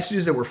all the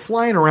messages that were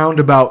flying around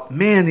about,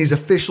 man, these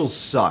officials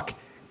suck.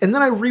 And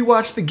then I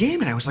rewatched the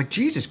game and I was like,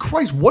 Jesus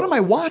Christ, what am I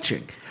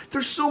watching?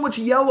 There's so much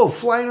yellow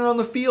flying around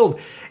the field.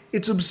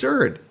 It's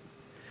absurd.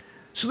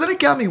 So then it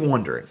got me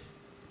wondering,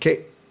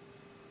 okay,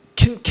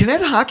 can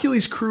Ed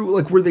Hockley's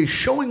crew, were they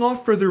showing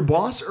off for their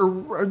boss,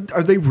 or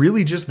are they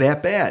really just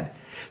that bad?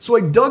 So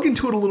I dug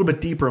into it a little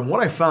bit deeper, and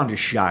what I found is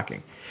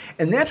shocking.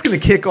 And that's going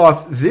to kick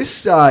off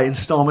this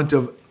installment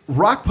of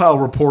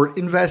Rockpile Report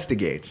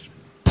Investigates.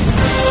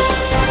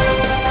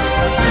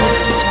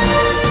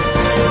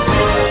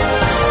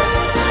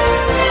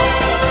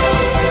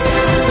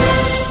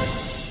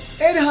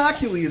 Ed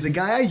Hockley is a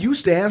guy I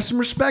used to have some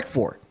respect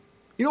for.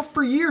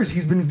 For years,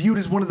 he's been viewed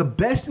as one of the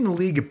best in the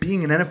league at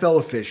being an NFL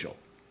official.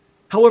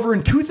 However,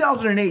 in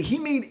 2008, he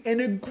made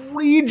an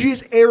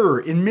egregious error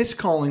in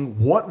miscalling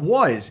what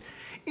was,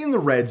 in the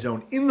red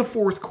zone, in the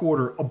fourth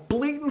quarter, a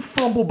blatant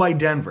fumble by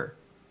Denver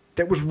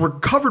that was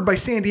recovered by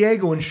San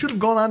Diego and should have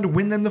gone on to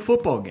win them the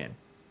football game.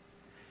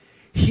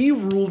 He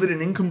ruled it an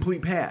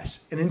incomplete pass,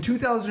 and in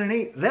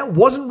 2008, that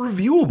wasn't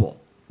reviewable.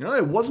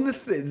 It wasn't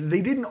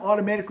they didn't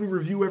automatically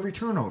review every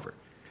turnover.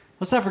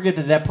 Let's not forget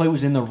that play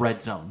was in the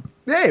red zone.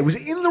 Yeah, it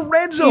was in the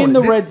red zone. In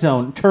the red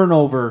zone,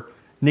 turnover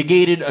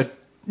negated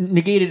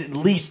at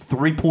least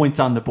 3 points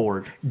on the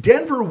board.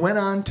 Denver went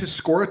on to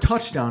score a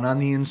touchdown on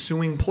the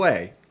ensuing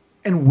play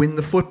and win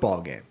the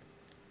football game.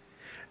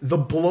 The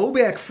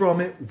blowback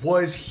from it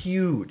was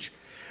huge.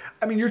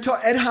 I mean,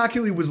 Ed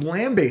Hockley was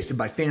lambasted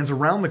by fans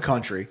around the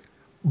country.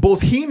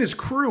 Both he and his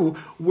crew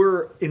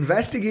were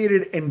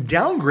investigated and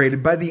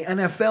downgraded by the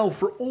NFL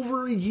for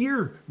over a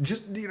year,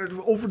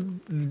 over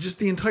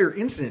the entire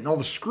incident and all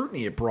the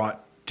scrutiny it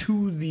brought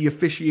to the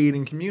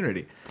officiating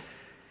community.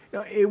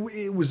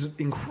 It was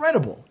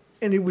incredible,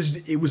 and it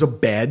was a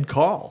bad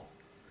call.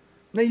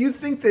 Now, you'd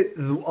think that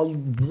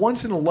a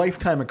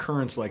once-in-a-lifetime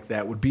occurrence like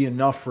that would be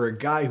enough for a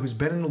guy who's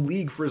been in the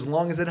league for as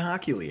long as Ed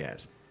Hockley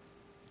has.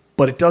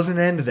 But it doesn't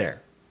end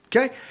there.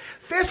 Okay?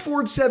 Fast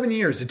forward 7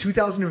 years to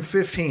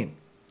 2015.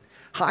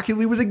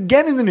 Hockley was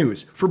again in the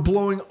news for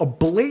blowing a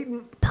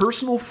blatant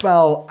personal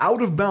foul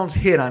out-of-bounds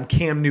hit on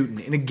Cam Newton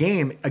in a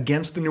game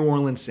against the New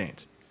Orleans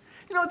Saints.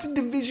 It's a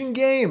division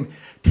game.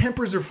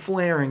 Tempers are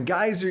flaring.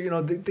 Guys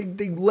are,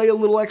 they lay a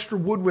little extra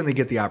wood when they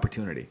get the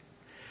opportunity.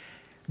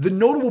 The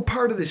notable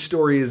part of this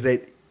story is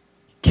that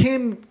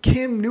Cam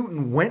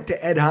Newton went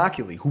to Ed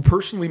Hockley, who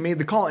personally made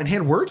the call, and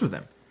had words with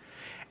him.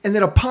 And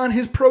that upon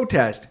his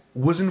protest,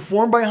 was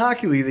informed by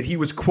Hockley that he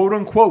was,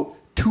 quote-unquote,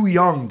 too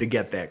young to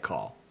get that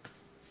call.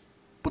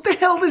 What the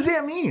hell does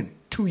that mean?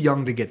 Too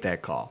young to get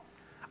that call.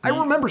 I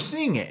remember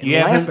seeing it and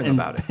laughing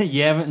about it.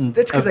 You haven't.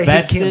 That's because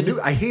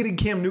I hated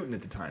Cam Newton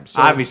at the time.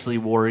 So. Obviously,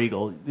 War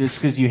Eagle. It's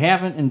because you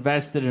haven't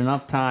invested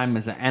enough time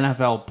as an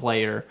NFL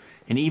player,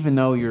 and even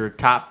though you're a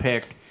top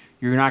pick,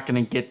 you're not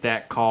going to get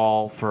that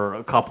call for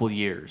a couple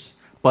years.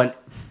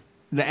 But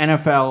the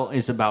NFL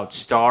is about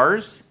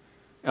stars,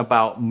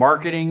 about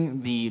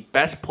marketing the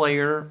best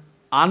player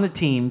on the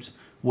teams,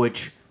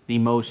 which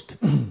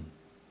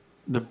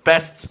the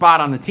best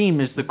spot on the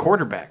team is the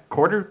quarterback.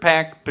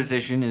 Quarterback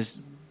position is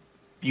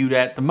viewed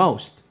at the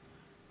most.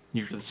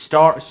 You're the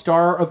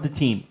star of the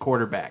team,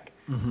 quarterback.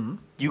 Mm-hmm.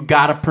 You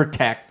got to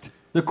protect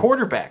the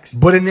quarterbacks.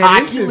 But in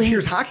that instance,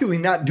 here's Hockley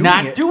not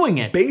doing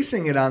it,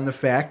 basing it on the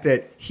fact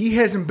that he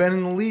hasn't been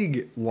in the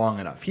league long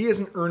enough. He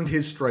hasn't earned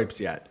his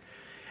stripes yet.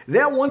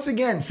 That once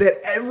again set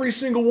every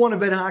single one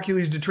of Ed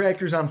Hochuli's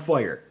detractors on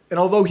fire. And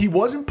although he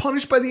wasn't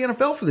punished by the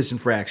NFL for this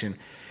infraction,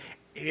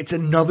 it's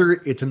another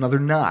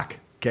knock,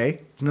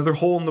 okay? It's another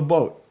hole in the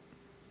boat,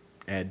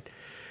 Ed.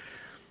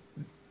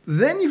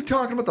 Then you're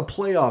talking about the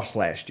playoffs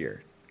last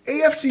year.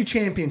 AFC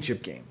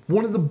Championship game,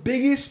 one of the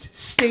biggest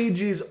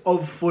stages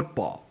of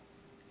football.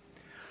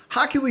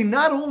 Hochuli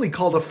not only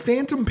called a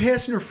phantom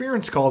pass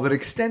interference call that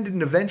extended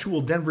an eventual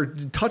Denver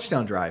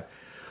touchdown drive,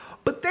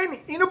 but then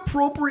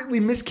inappropriately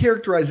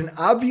mischaracterized an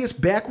obvious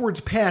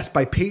backwards pass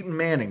by Peyton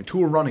Manning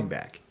to a running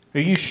back. Are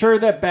you sure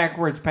that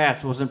backwards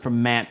pass wasn't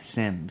from Matt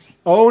Sims?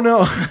 Oh,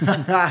 no.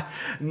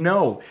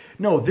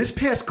 No, this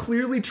pass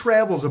clearly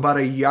travels about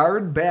a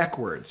yard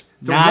backwards.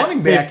 Not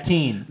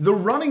 15. The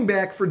running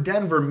back for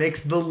Denver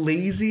makes the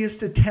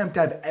laziest attempt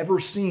I've ever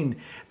seen.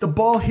 The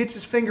ball hits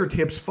his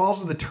fingertips,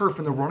 falls to the turf,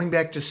 and the running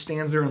back just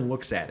stands there and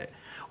looks at it.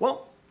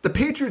 Well, the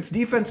Patriots'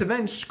 defensive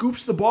end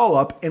scoops the ball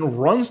up and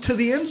runs to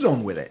the end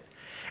zone with it.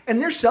 And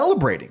they're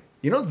celebrating.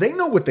 They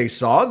know what they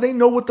saw. They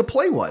know what the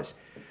play was.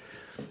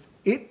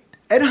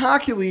 Ed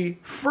Hochuli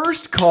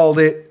first called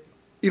it,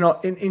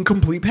 an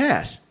incomplete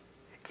pass.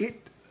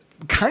 It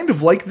kind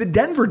of like the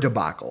Denver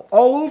debacle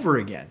all over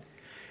again.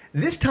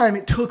 This time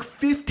it took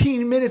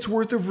 15 minutes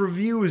worth of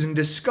reviews and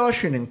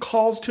discussion and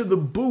calls to the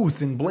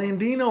booth, and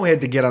Blandino had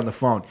to get on the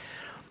phone.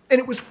 And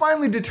it was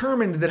finally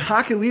determined that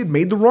Hochuli had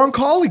made the wrong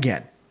call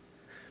again.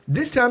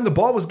 This time the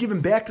ball was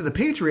given back to the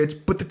Patriots,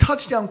 but the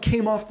touchdown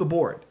came off the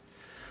board.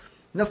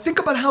 Now think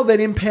about how that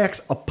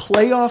impacts a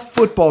playoff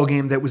football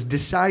game that was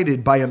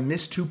decided by a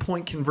missed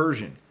 2-point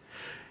conversion.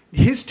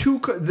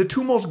 The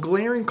two most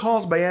glaring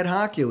calls by Ed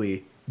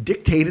Hochuli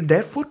dictated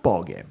that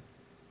football game.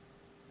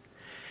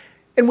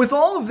 And with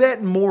all of that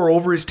and more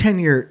over his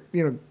tenure,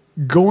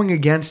 going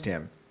against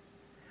him,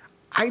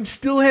 I'd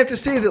still have to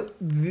say that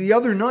the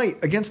other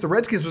night against the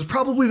Redskins was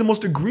probably the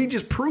most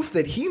egregious proof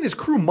that he and his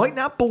crew might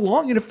not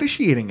belong in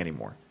officiating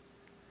anymore.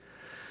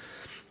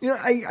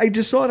 I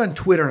just saw it on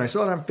Twitter and I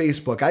saw it on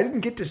Facebook. I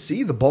didn't get to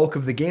see the bulk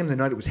of the game the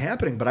night it was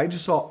happening, but I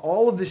just saw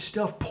all of this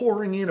stuff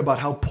pouring in about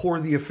how poor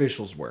the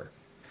officials were.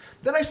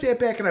 Then I sat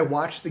back and I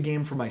watched the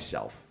game for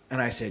myself.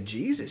 And I said,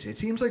 Jesus, it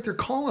seems like they're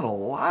calling a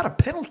lot of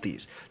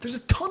penalties. There's a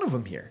ton of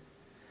them here.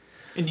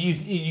 And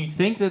you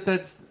think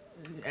that's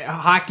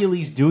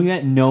Hochuli's doing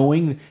that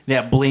knowing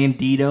that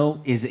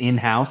Blandino is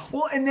in-house?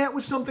 Well, and that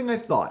was something I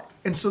thought.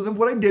 And so then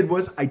what I did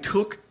was I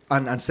took...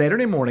 On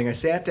Saturday morning, I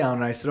sat down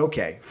and I said,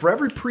 okay, for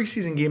every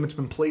preseason game that's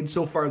been played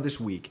so far this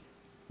week,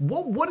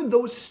 what did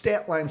those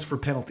stat lines for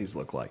penalties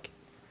look like?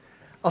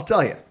 I'll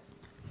tell you.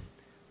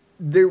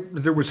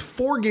 There was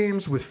 4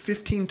 games with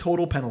 15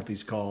 total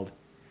penalties called,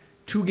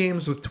 2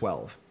 games with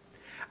 12.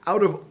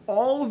 Out of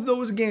all of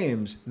those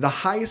games, the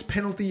highest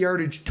penalty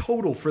yardage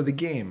total for the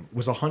game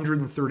was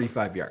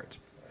 135 yards.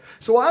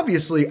 So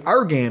obviously,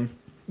 our game,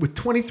 with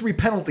 23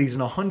 penalties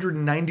and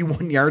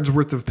 191 yards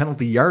worth of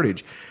penalty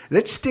yardage,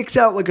 that sticks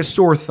out like a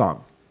sore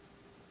thumb,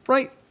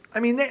 right? I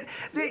mean, that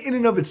in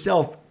and of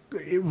itself,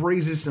 it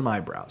raises some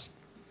eyebrows.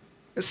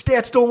 The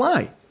stats don't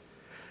lie.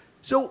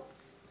 So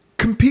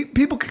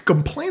people can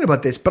complain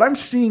about this, but I'm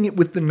seeing it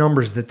with the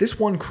numbers that this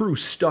one crew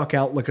stuck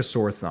out like a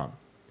sore thumb.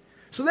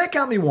 So that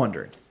got me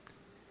wondering,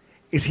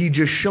 is he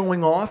just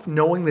showing off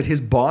knowing that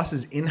his boss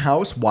is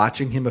in-house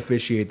watching him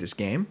officiate this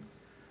game?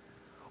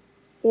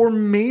 Or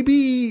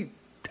maybe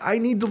I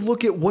need to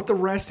look at what the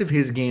rest of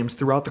his games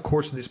throughout the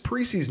course of this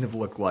preseason have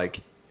looked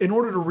like in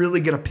order to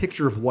really get a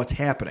picture of what's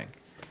happening.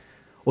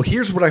 Well,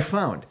 here's what I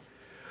found.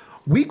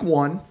 Week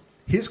 1,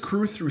 his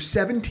crew threw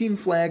 17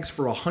 flags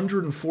for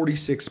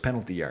 146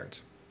 penalty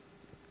yards.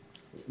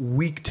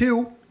 Week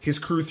 2, his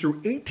crew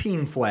threw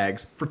 18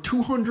 flags for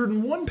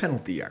 201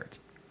 penalty yards.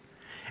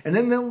 And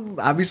then,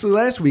 obviously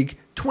last week,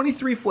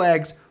 23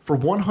 flags for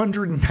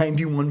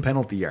 191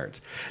 penalty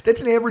yards.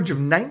 That's an average of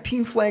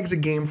 19 flags a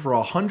game for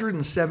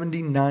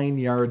 179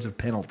 yards of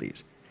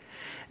penalties.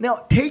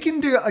 Now, take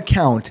into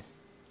account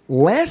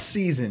last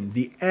season,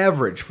 the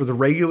average for the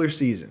regular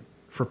season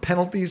for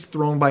penalties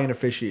thrown by an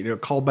officiating,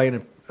 called by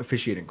an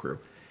officiating crew,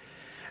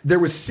 there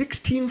was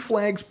 16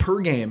 flags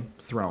per game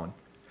thrown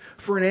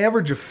for an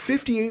average of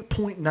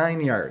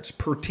 58.9 yards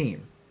per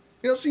team.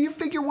 So you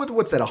figure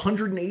what's that,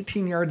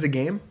 118 yards a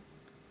game?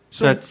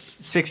 So that's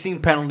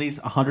 16 penalties,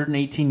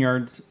 118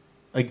 yards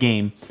a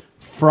game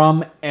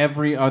from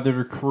every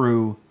other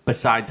crew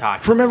besides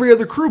Hochuli. From every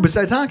other crew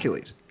besides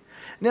Hochuli's.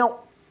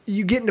 Now,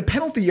 you get into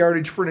penalty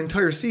yardage for an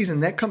entire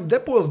season,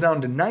 that boils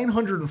down to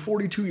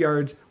 942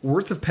 yards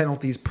worth of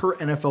penalties per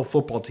NFL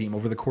football team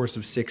over the course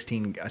of a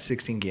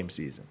 16-game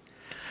season.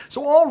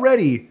 So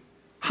already,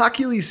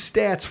 Hochuli's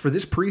stats for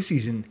this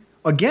preseason,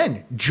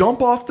 again,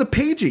 jump off the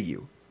page at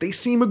you. They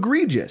seem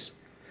egregious.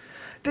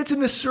 That's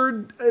an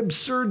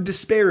absurd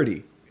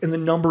disparity in the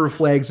number of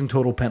flags and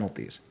total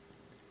penalties.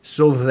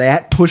 So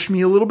that pushed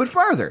me a little bit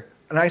farther.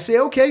 And I say,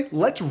 okay,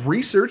 let's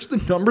research the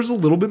numbers a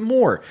little bit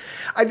more.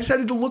 I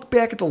decided to look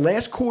back at the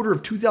last quarter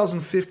of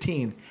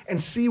 2015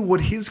 and see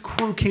what his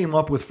crew came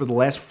up with for the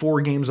last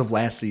 4 games of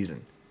last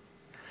season.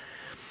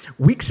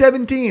 Week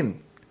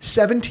 17,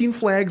 17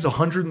 flags,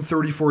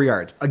 134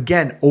 yards.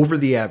 Again, over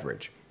the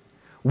average.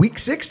 Week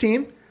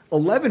 16,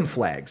 11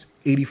 flags,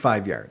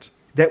 85 yards.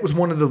 That was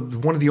one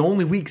of the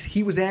only weeks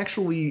he was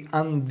actually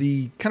on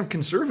the kind of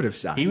conservative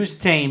side. He was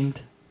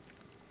tamed.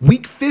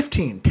 Week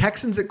 15,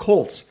 Texans at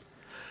Colts.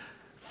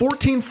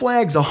 14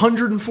 flags,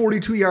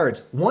 142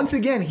 yards. Once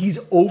again, he's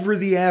over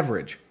the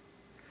average.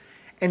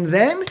 And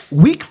then,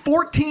 week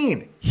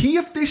 14, he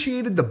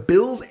officiated the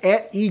Bills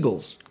at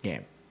Eagles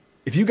game.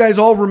 If you guys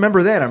all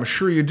remember that, I'm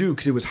sure you do,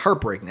 because it was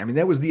heartbreaking. I mean,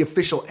 that was the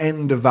official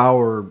end of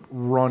our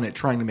run at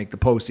trying to make the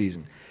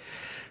postseason.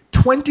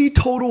 20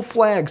 total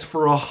flags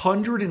for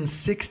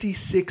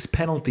 166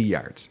 penalty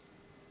yards.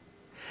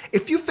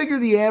 If you figure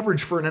the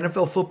average for an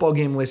NFL football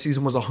game last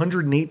season was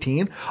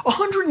 118,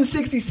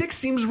 166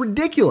 seems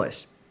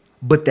ridiculous.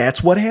 But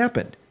that's what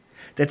happened.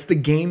 That's the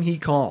game he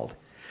called.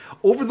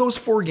 Over those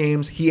 4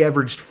 games, he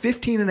averaged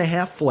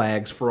 15.5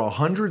 flags for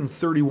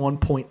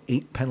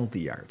 131.8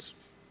 penalty yards.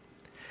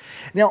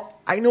 Now,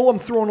 I know I'm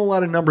throwing a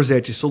lot of numbers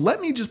at you, so let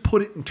me just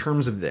put it in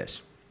terms of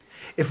this.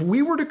 If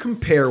we were to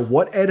compare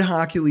what Ed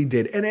Hockley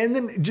did, and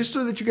then just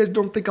so that you guys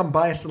don't think I'm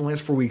biased in the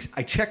last 4 weeks,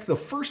 I checked the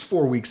first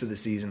 4 weeks of the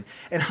season,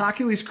 and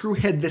Hockley's crew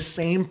had the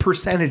same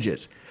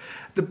percentages.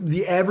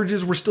 The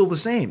averages were still the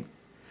same.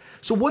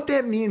 So what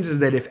that means is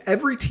that if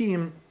every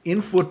team in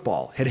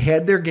football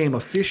had their game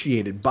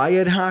officiated by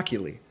Ed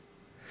Hockley,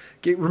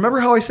 okay,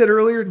 remember how I said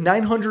earlier,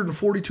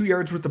 942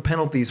 yards worth of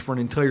penalties for an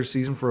entire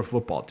season for a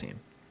football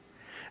team.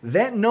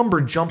 That number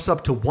jumps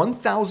up to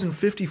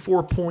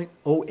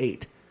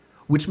 1,054.08.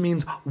 which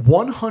means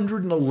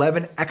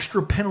 111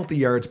 extra penalty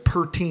yards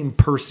per team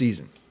per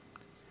season.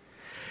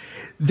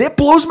 That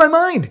blows my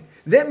mind.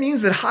 That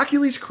means that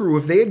Hockley's crew,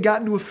 if they had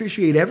gotten to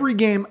officiate every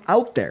game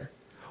out there,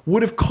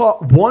 would have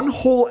caught one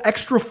whole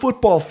extra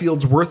football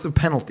field's worth of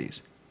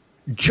penalties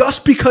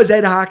just because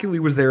Ed Hockley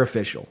was their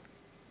official.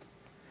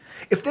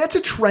 If that's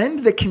a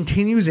trend that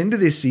continues into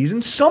this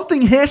season,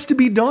 something has to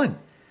be done.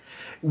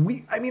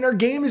 Our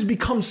game has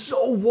become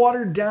so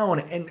watered down,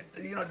 and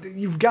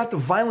you've got the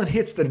violent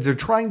hits that they're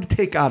trying to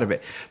take out of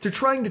it. They're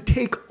trying to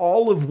take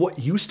all of what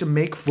used to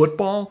make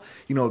football,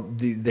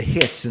 the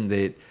hits and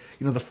the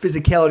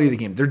physicality of the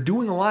game. They're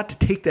doing a lot to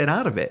take that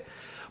out of it.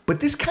 But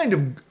this kind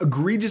of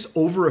egregious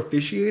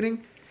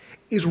over-officiating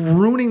is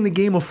ruining the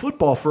game of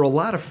football for a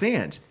lot of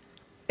fans.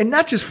 And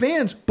not just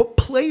fans, but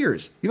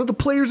players. The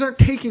players aren't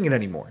taking it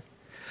anymore.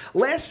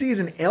 Last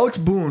season, Alex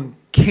Boone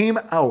came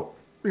out,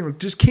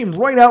 just came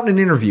right out in an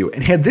interview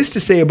and had this to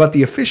say about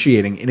the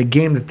officiating in a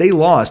game that they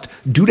lost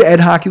due to Ed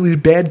Hockley's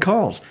bad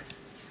calls.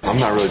 I'm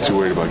not really too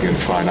worried about getting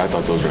fined. I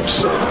thought those refs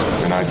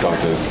sucked. And I thought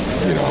that,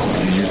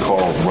 you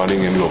call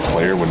running into a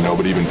player when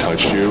nobody even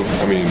touched you.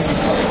 I mean,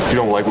 if you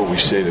don't like what we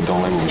say, then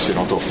don't like what we say.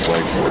 Don't throw a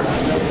flag for it.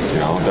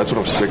 That's what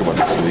I'm sick about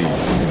this league.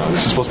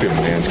 This is supposed to be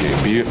a man's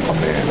game. Be a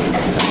man.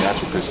 And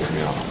that's what pisses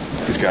me off.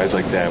 These guys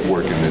like that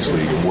work in this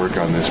league and work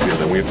on this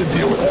field, and we have to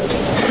deal with it.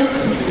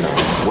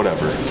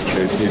 Whatever.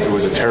 It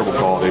was a terrible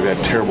call. They've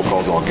had terrible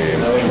calls all game.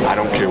 I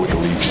don't care what the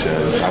league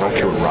says. I don't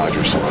care what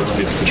Rodgers says.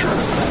 It's the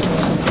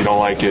truth. If you don't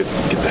like it,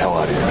 get the hell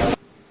out of here.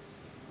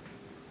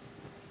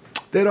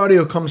 That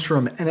audio comes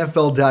from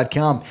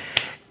NFL.com.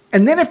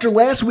 And then after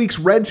last week's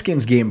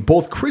Redskins game,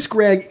 both Chris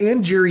Gregg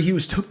and Jerry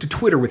Hughes took to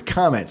Twitter with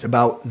comments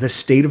about the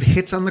state of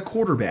hits on the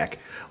quarterback,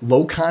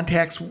 low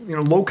contact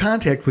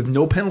with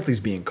no penalties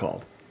being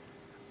called.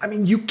 I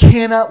mean, you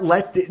cannot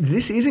let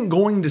this isn't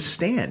going to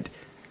stand.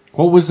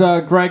 What was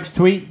Gregg's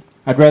tweet?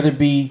 I'd rather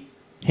be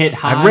hit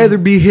high. I'd rather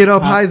be hit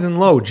up high than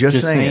low,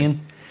 just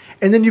saying.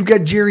 And then you've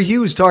got Jerry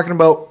Hughes talking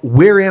about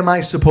where am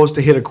I supposed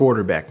to hit a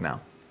quarterback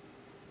now?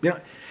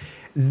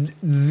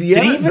 Did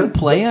he even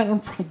play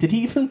on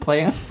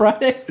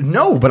Friday?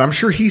 No, but I'm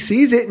sure he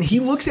sees it and he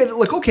looks at it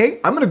like, okay,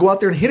 I'm going to go out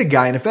there and hit a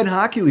guy, and if Ed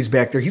Hockley's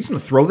back there, he's going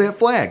to throw that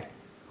flag.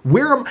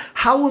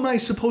 How am I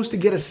supposed to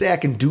get a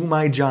sack and do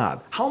my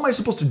job? How am I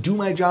supposed to do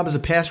my job as a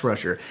pass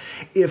rusher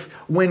if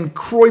when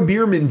Croy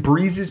Bierman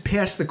breezes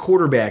past the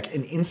quarterback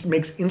and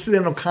makes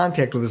incidental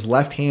contact with his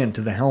left hand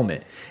to the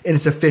helmet and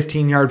it's a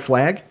 15-yard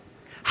flag?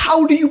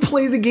 How do you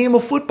play the game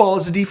of football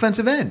as a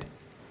defensive end?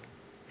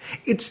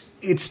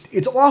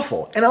 It's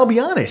awful. And I'll be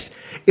honest,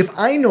 if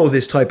I know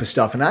this type of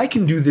stuff and I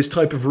can do this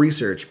type of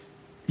research,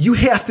 you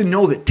have to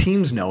know that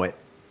teams know it,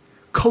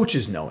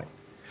 coaches know it.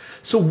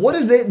 So what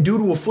does that do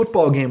to a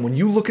football game when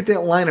you look at that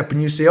lineup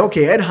and you say,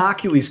 okay, Ed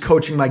Hockley's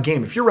coaching my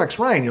game? If you're Rex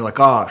Ryan, you're like,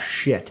 oh,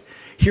 shit,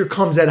 here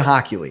comes Ed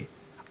Hockley.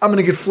 I'm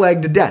going to get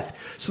flagged to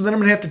death. So then I'm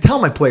going to have to tell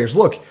my players,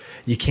 look,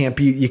 you can't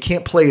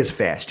play as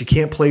fast. You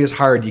can't play as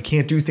hard. You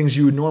can't do things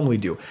you would normally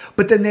do.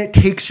 But then that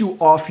takes you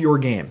off your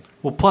game.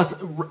 Well, plus,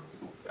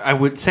 I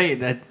would say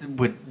that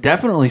would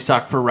definitely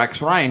suck for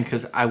Rex Ryan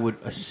because I would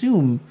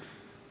assume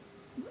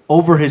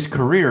over his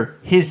career,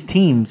 his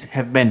teams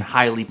have been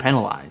highly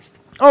penalized.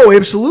 Oh,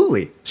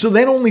 absolutely. So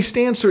that only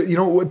stands for,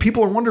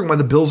 people are wondering why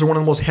the Bills are one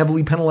of the most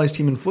heavily penalized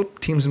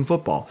teams in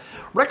football.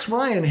 Rex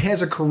Ryan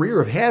has a career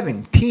of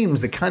having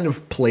teams that kind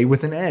of play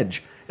with an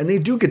edge, and they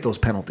do get those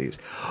penalties.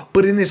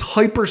 But in this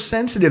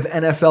hypersensitive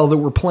NFL that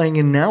we're playing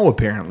in now,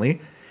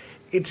 apparently,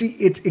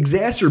 it's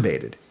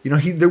exacerbated. You know,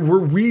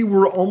 we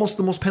were almost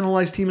the most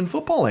penalized team in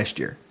football last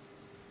year.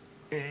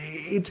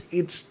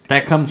 It's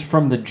that comes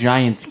from the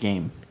Giants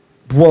game.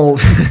 Well,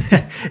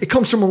 it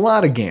comes from a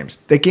lot of games.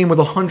 That game with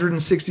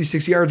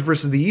 166 yards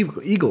versus the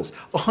Eagles,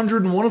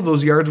 101 of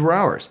those yards were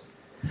ours.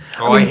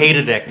 I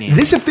hated that game.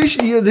 This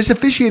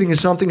officiating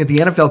is something that the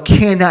NFL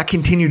cannot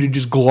continue to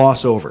just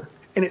gloss over.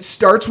 And it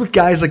starts with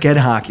guys like Ed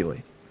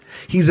Hockley.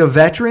 He's a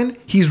veteran.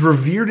 He's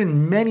revered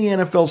in many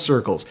NFL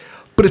circles.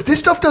 But if this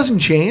stuff doesn't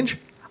change,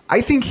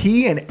 I think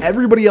he and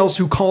everybody else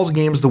who calls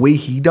games the way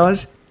he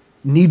does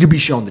need to be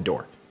shown the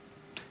door.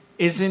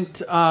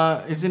 Isn't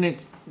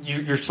it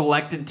you're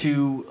selected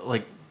to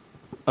like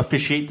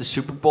officiate the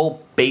Super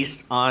Bowl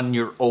based on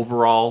your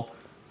overall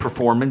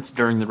performance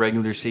during the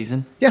regular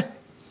season? Yeah.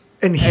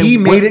 And he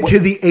made it to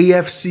the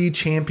AFC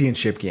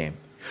Championship game.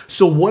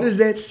 So what does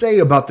that say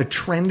about the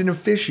trend in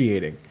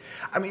officiating?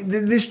 I mean,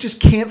 this just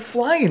can't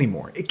fly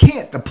anymore. It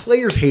can't. The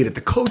players hate it.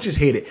 The coaches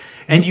hate it.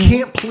 And you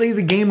can't play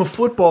the game of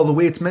football the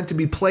way it's meant to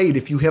be played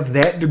if you have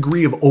that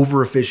degree of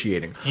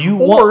over-officiating.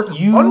 Or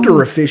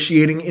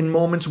under-officiating in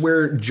moments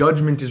where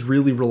judgment is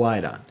really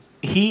relied on.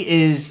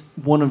 He is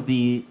one of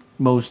the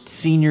most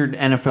senior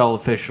NFL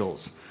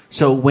officials.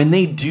 So when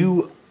they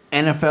do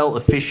NFL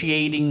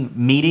officiating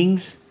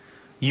meetings,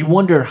 you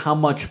wonder how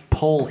much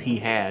pull he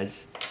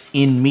has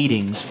in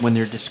meetings when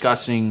they're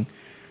discussing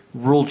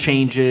rule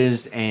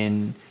changes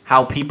and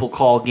how people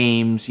call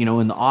games, you know,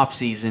 in the off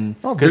season.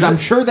 Because I'm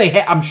sure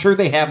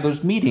they have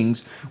those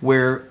meetings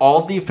where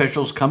all of the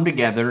officials come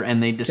together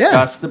and they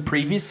discuss the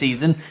previous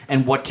season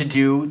and what to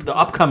do the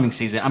upcoming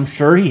season. I'm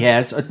sure he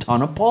has a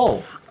ton of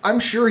pull. I'm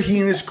sure he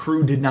and his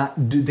crew do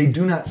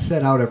not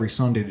set out every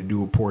Sunday to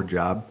do a poor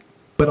job.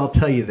 But I'll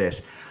tell you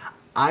this,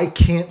 I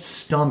can't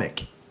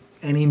stomach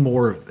any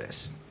more of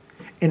this.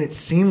 And it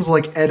seems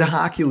like Ed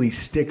Hockley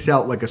sticks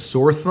out like a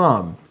sore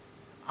thumb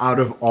out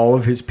of all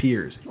of his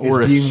peers.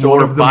 Or a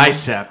sore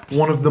bicep.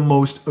 One of the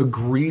most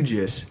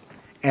egregious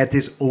at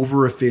this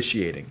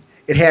over-officiating.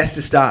 It has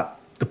to stop.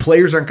 The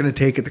players aren't going to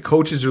take it. The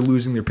coaches are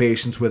losing their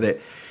patience with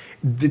it.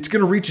 It's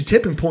going to reach a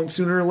tipping point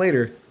sooner or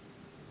later.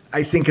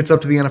 I think it's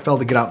up to the NFL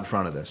to get out in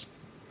front of this.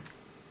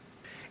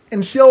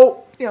 And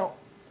so, you know,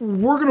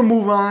 we're going to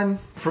move on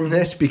from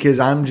this because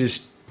I'm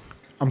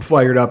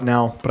fired up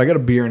now, but I got a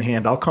beer in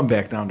hand. I'll come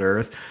back down to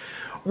earth.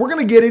 We're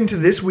going to get into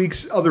this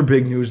week's other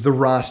big news, the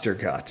roster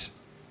cuts.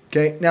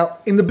 Okay, now,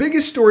 in the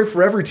biggest story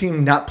for every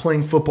team not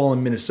playing football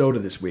in Minnesota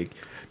this week,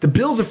 the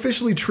Bills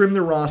officially trimmed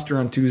their roster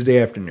on Tuesday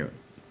afternoon,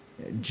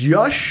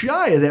 just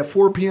shy of that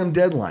 4 p.m.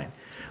 deadline.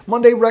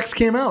 Monday, Rex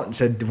came out and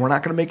said, we're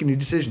not going to make any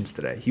decisions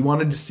today. He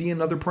wanted to see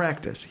another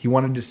practice. He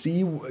wanted to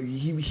see,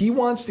 he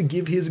wants to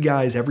give his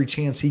guys every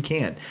chance he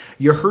can.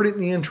 You heard it in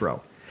the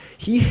intro.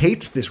 He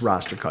hates this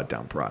roster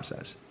cut-down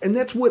process. And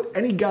that's what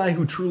any guy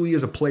who truly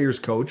is a player's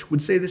coach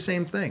would say the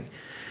same thing.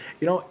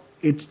 You know,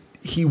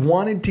 he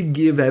wanted to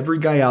give every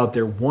guy out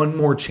there one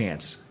more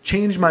chance.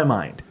 Change my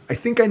mind. I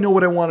think I know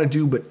what I want to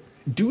do, but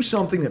do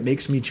something that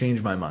makes me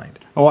change my mind.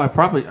 Oh, I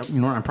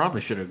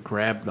probably should have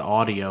grabbed the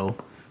audio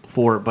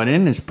for it. But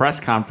in his press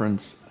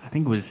conference, I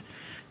think it was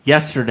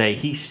yesterday,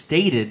 he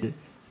stated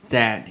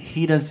that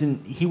he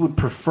would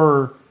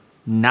prefer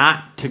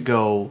not to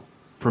go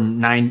from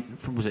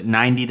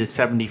 90 to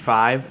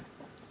 75,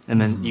 and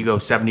then you go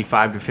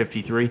 75 to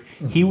 53.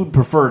 He would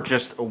prefer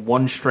just a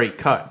one straight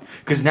cut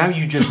because now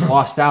you just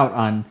lost out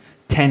on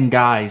 10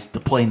 guys to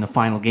play in the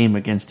final game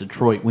against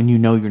Detroit when you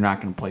know you're not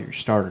going to play your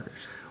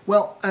starters.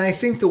 Well, and I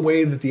think the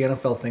way that the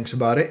NFL thinks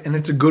about it, and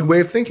it's a good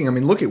way of thinking. I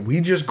mean, look,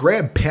 we just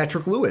grabbed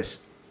Patrick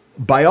Lewis.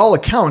 By all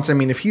accounts, I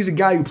mean, if he's a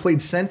guy who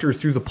played center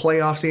through the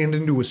playoffs and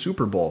into a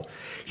Super Bowl,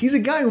 he's a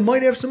guy who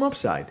might have some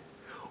upside.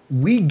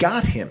 We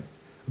got him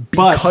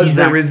because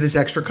there is this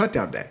extra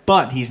cutdown day.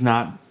 But he's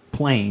not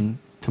playing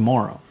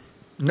tomorrow.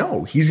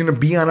 No, he's going to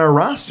be on our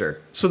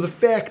roster. So the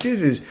fact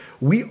is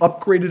we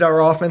upgraded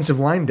our offensive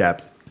line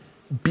depth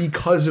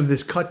because of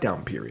this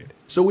cutdown period.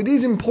 So it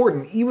is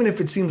important, even if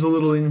it seems a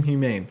little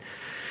inhumane.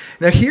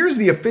 Now, here's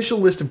the official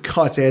list of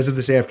cuts as of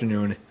this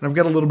afternoon, and I've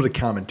got a little bit of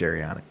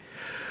commentary on it.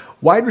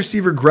 Wide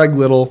receiver Greg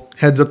Little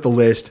heads up the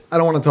list. I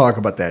don't want to talk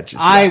about that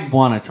just yet. I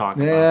want to talk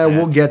about that. Yeah,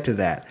 we'll get to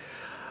that.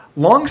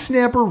 Long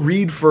snapper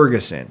Reed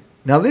Ferguson.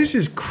 Now, this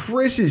is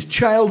Chris's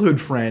childhood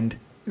friend.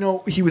 You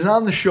know, he was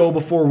on the show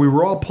before. We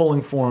were all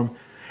pulling for him.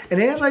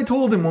 And as I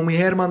told him when we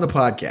had him on the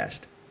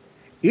podcast,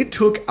 it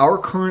took our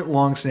current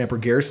long snapper,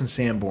 Garrison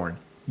Sanborn,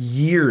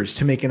 years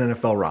to make an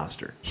NFL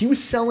roster. He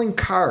was selling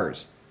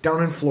cars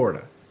down in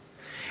Florida.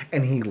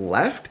 And he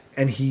left,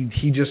 and he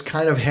just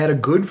kind of had a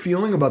good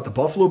feeling about the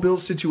Buffalo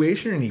Bills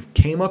situation, and he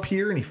came up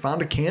here, and he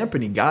found a camp,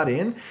 and he got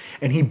in,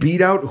 and he beat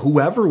out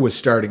whoever was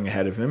starting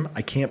ahead of him.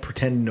 I can't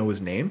pretend to know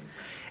his name.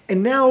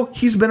 And now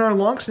he's been our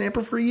long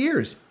snapper for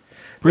years.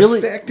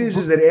 Really? The fact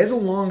is that as a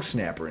long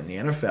snapper in the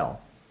NFL,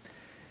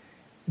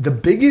 the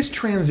biggest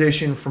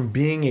transition from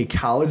being a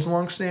college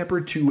long snapper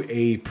to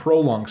a pro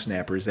long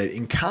snapper is that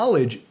in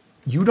college,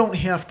 you don't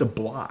have to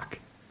block.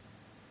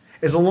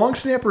 As a long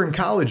snapper in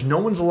college, no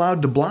one's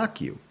allowed to block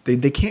you.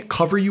 They can't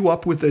cover you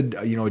up with a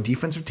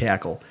defensive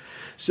tackle.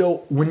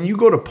 So when you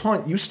go to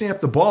punt, you snap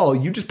the ball,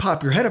 you just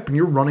pop your head up and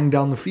you're running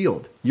down the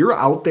field. You're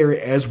out there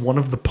as one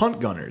of the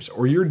punt gunners,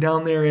 or you're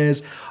down there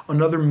as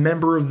another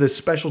member of the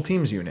special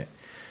teams unit.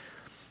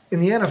 In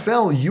the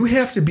NFL, you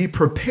have to be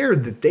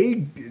prepared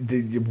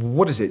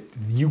that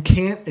you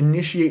can't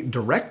initiate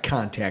direct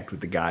contact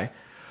with the guy,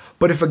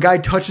 but if a guy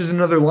touches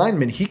another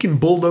lineman, he can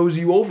bulldoze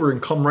you over and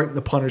come right in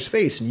the punter's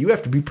face, and you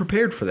have to be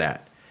prepared for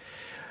that.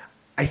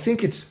 I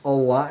think it's a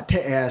lot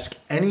to ask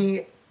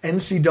any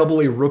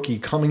NCAA rookie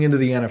coming into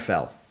the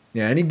NFL.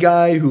 Yeah, any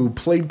guy who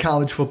played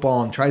college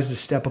football and tries to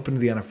step up into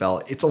the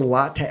NFL, it's a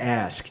lot to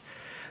ask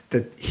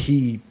that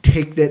he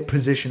take that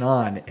position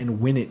on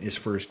and win it in his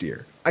first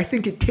year. I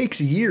think it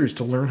takes years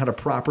to learn how to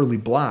properly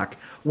block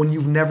when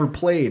you've never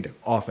played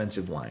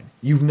offensive line.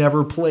 You've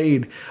never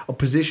played a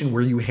position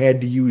where you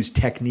had to use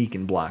technique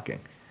in blocking.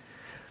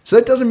 So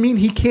that doesn't mean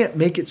he can't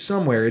make it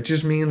somewhere. It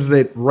just means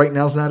that right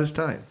now's not his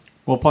time.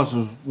 Well, plus, it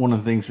was one of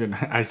the things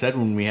that I said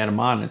when we had him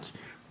on. It's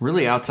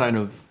really outside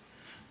of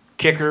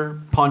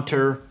kicker,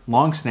 punter,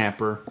 long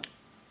snapper.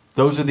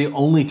 Those are the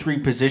only three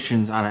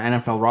positions on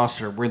an NFL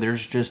roster where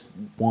there's just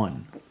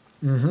one.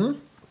 Mm-hmm.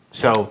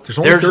 So there's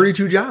only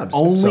 32 jobs.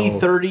 Only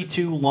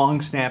 32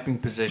 long snapping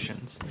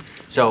positions.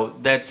 So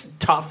that's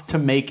tough to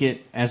make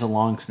it as a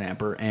long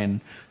snapper.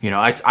 And,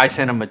 I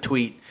sent him a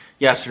tweet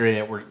yesterday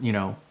that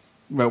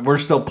we're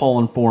still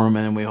pulling for him,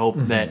 and we hope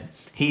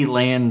that he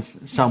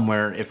lands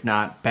somewhere, if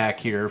not back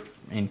here,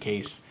 in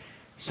case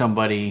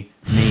somebody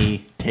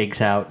takes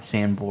out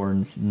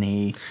Sanborn's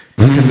knee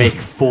to make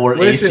 4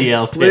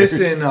 ACL tears.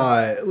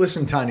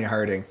 Listen, Tanya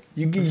Harding.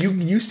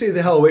 You stay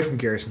the hell away from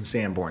Garrison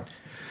Sanborn.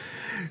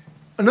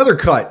 Another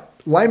cut,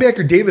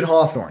 linebacker David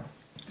Hawthorne.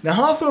 Now,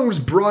 Hawthorne was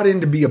brought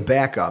in to be a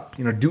backup,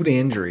 due to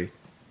injury.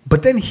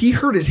 But then he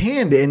hurt his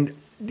hand, and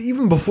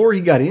even before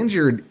he got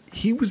injured,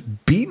 he was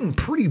beaten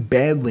pretty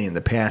badly in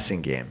the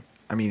passing game.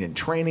 I mean, in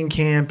training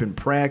camp and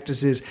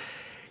practices,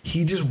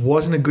 he just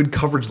wasn't a good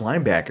coverage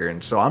linebacker.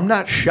 And so I'm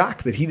not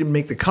shocked that he didn't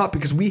make the cut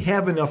because we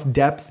have enough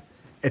depth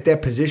at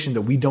that position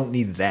that we don't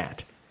need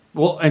that.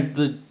 Well, and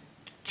the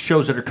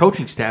shows that our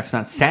coaching staff's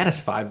not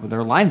satisfied with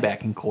our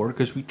linebacking core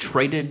because we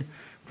traded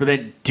for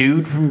that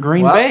dude from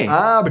Green Bay.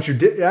 But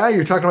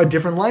you're talking about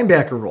different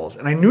linebacker roles,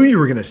 and I knew you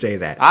were going to say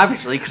that.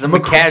 Obviously, because I'm a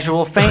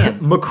casual fan.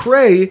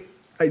 McCray,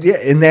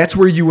 and that's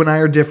where you and I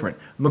are different.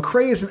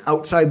 McCray is an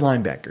outside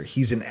linebacker.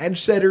 He's an edge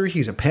setter.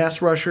 He's a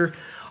pass rusher.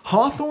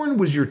 Hawthorne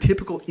was your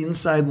typical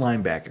inside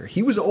linebacker.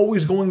 He was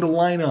always going to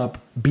line up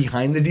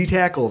behind the D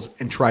tackles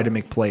and try to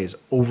make plays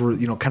over,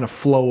 kind of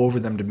flow over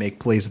them to make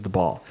plays at the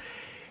ball.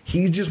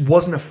 He just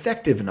wasn't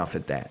effective enough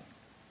at that,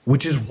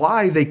 which is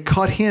why they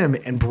cut him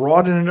and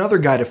brought in another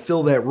guy to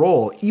fill that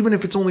role, even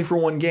if it's only for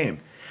one game.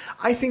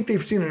 I think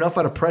they've seen enough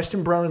out of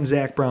Preston Brown and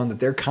Zach Brown that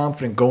they're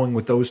confident going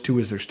with those two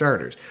as their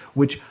starters,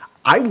 which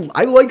I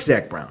like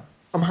Zach Brown.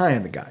 I'm high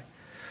on the guy.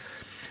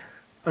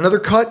 Another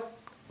cut,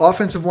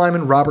 offensive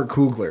lineman Robert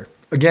Kugler.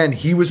 Again,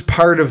 he was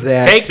part of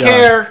that. Take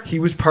care. He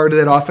was part of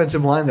that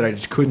offensive line that I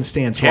just couldn't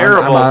stand. So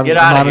Terrible. Get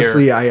out of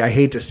honestly, here. I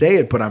hate to say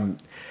it, but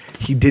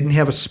he didn't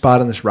have a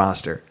spot on this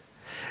roster.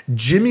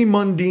 Jimmy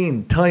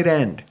Mundine, tight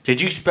end.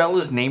 Did you spell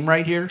his name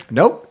right here?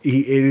 Nope.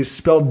 It is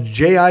spelled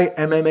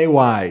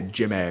Jimmay,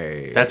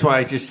 Jimmy. That's why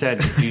I just said,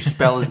 did you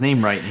spell his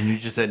name right? And you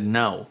just said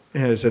no.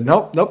 And I said,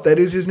 nope, that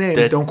is his name.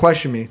 Don't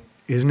question me.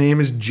 His name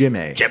is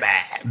Jimmy.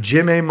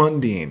 Jimmy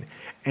Mundine.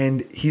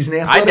 And he's an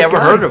athletic I never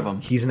guy. heard of him.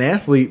 He's an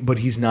athlete, but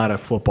he's not a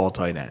football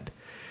tight end.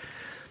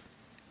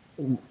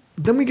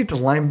 Then we get to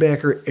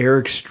linebacker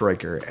Eric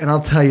Stryker. And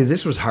I'll tell you,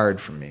 this was hard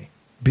for me.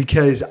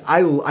 Because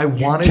I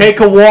wanted... Take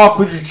a walk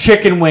with your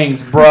chicken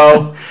wings,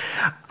 bro.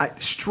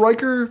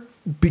 Stryker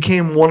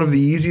became one of the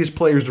easiest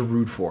players to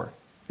root for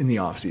in the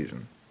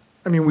offseason.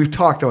 I mean, we've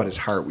talked about his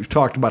heart. We've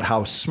talked about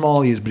how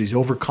small he is, but he's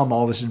overcome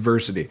all this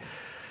adversity.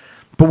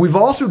 But we've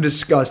also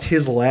discussed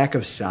his lack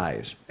of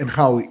size and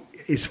how,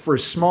 for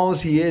as small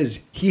as he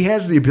is, he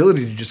has the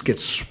ability to just get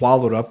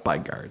swallowed up by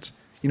guards.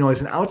 As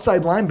an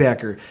outside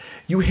linebacker,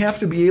 you have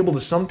to be able to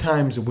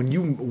sometimes,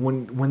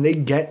 when they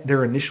get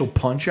their initial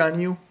punch on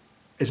you,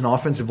 as an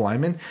offensive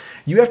lineman,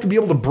 you have to be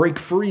able to break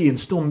free and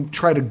still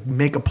try to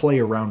make a play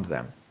around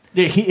them.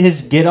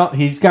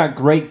 He's got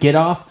great get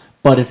off,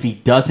 but if he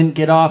doesn't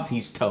get off,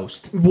 he's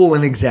toast. Well,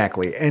 and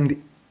exactly.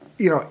 And,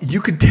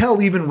 you could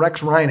tell even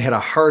Rex Ryan had a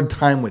hard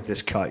time with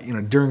this cut,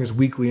 during his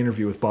weekly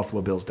interview with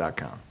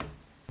BuffaloBills.com.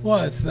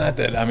 Well, it's not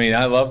that. I mean,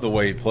 I love the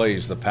way he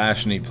plays, the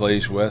passion he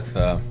plays with.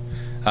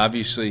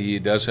 Obviously, he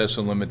does have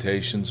some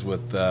limitations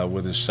with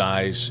his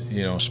size,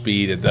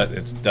 speed. It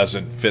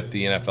doesn't fit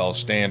the NFL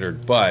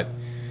standard, but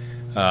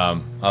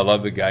I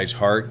love the guy's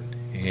heart,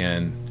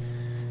 and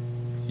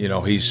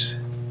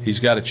he's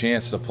got a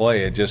chance to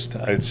play. It's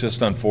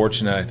just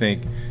unfortunate. I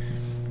think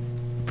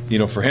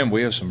for him,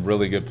 we have some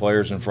really good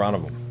players in front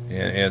of him,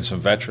 and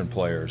some veteran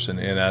players, and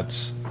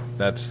that's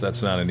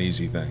not an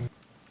easy thing.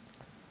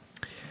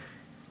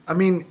 I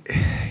mean,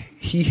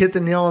 he hit the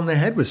nail on the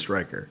head with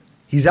Stryker.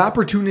 He's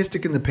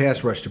opportunistic in the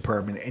pass rush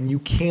department, and you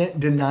can't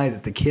deny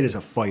that the kid is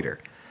a fighter.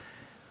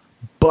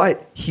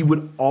 But he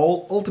would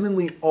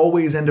ultimately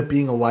always end up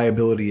being a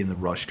liability in the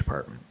rush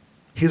department.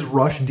 His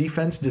rush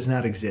defense does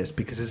not exist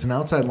because as an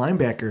outside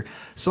linebacker,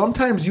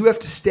 sometimes you have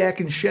to stack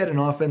and shed an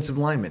offensive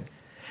lineman.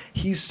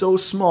 He's so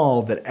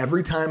small that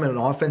every time an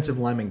offensive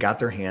lineman got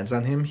their hands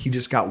on him, he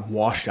just got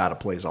washed out of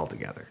plays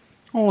altogether.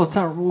 Oh, it's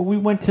not. We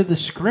went to the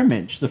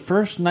scrimmage, the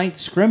first night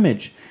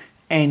scrimmage,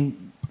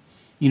 and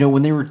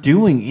when they were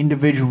doing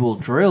individual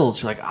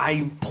drills, like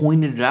I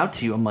pointed it out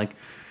to you, I'm like,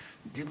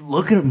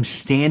 look at him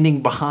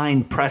standing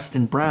behind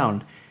Preston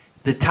Brown.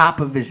 The top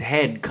of his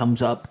head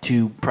comes up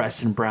to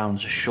Preston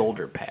Brown's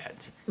shoulder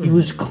pads. He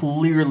was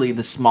clearly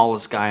the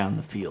smallest guy on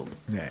the field.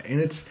 Yeah, and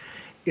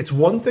it's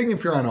one thing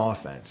if you're on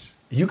offense.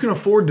 You can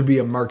afford to be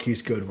a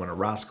Marquise Goodwin, a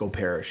Roscoe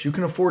Parrish. You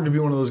can afford to be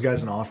one of those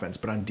guys on offense.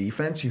 But on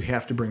defense, you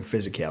have to bring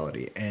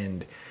physicality.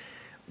 And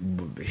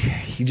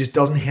he just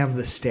doesn't have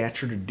the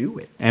stature to do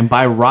it. And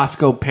by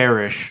Roscoe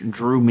Parrish,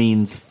 Drew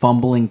means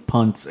fumbling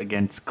punts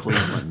against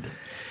Cleveland.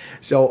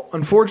 So,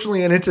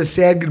 unfortunately, and it's a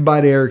sad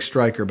goodbye to Eric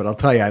Stryker, but I'll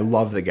tell you, I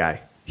love the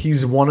guy.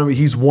 He's one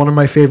of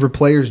my favorite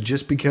players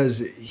just because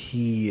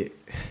he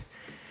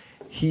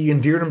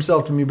endeared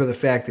himself to me by the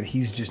fact that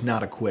he's just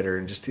not a quitter.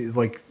 And just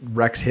like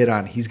Rex hit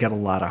on, he's got a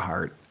lot of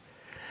heart.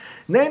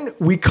 And then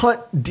we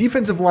cut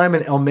defensive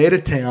lineman Almeida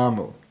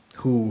Teamu,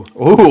 who...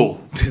 Ooh.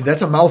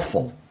 That's a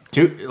mouthful.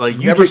 Dude, like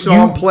you never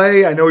saw him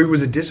play. I know he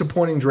was a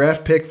disappointing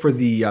draft pick for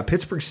the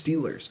Pittsburgh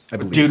Steelers, I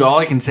believe. Dude, all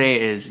I can say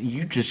is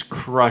you just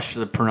crushed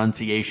the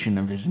pronunciation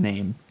of his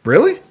name.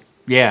 Really?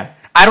 Yeah.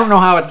 I don't know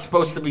how it's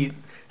supposed to be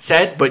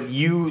said, but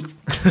you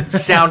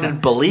sounded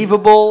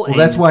believable. Well,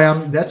 that's why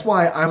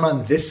I'm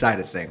on this side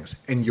of things,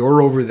 and you're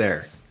over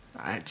there.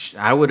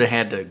 I would have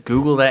had to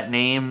Google that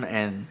name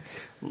and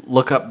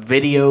look up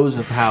videos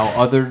of how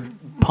other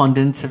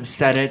pundits have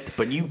said it,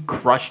 but you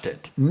crushed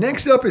it.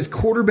 Next up is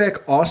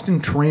quarterback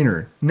Austin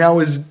Trainer. Now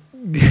as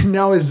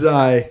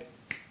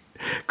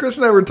Chris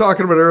and I were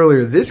talking about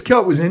earlier, this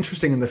cut was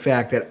interesting in the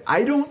fact that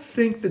I don't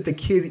think that the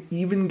kid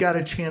even got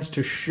a chance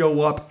to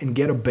show up and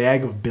get a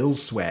bag of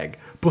Bills swag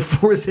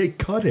before they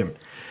cut him.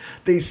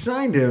 They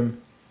signed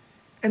him,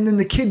 and then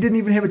the kid didn't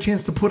even have a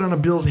chance to put on a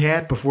Bills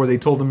hat before they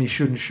told him he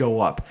shouldn't show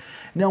up.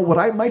 Now,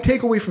 my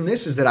takeaway from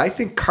this is that I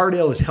think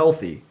Cardale is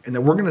healthy and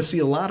that we're going to see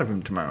a lot of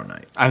him tomorrow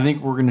night. I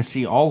think we're going to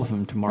see all of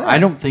him tomorrow. Yeah. I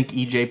don't think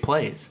EJ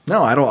plays.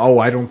 No, I don't. Oh,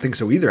 I don't think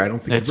so either. I don't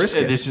think risk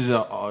it. This is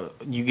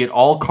you get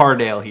all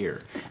Cardale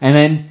here, and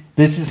then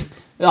this is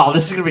going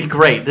to be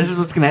great. This is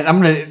what's going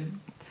to.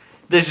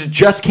 This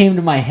just came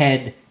to my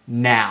head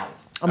now.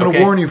 I'm going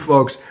to warn you,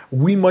 folks.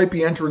 We might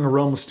be entering a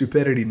realm of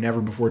stupidity never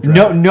before.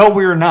 No,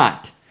 we're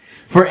not.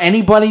 For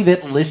anybody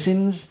that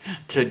listens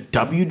to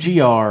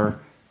WGR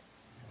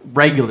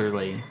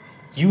regularly,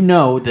 you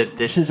know that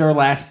this is our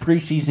last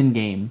preseason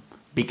game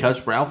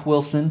because Ralph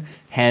Wilson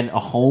had a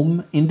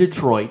home in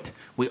Detroit.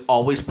 We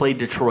always play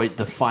Detroit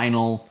the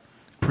final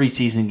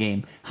preseason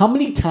game. How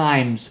many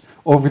times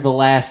over the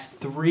last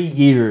 3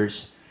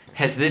 years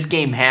has this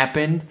game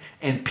happened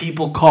and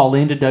people call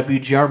into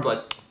WGR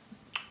like,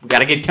 we got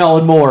to get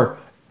Kellen Moore.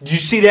 Did you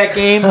see that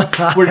game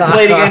where he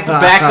played against the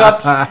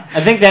backups?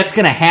 I think that's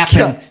going to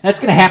happen. That's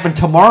going to happen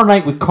tomorrow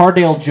night with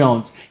Cardale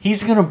Jones.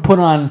 He's going to put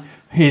on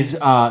his. He's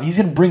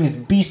going to bring his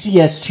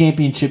BCS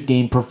championship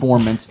game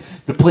performance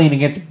to playing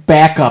against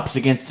backups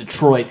against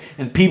Detroit,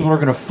 and people are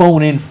going to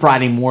phone in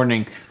Friday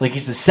morning like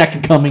he's the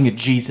second coming of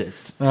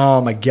Jesus.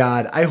 Oh my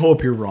God! I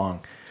hope you're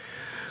wrong.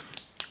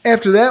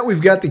 After that,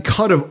 we've got the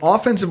cut of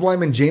offensive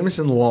lineman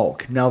Jamison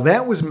Lulk. Now,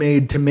 that was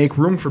made to make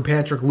room for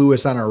Patrick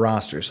Lewis on our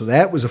roster, so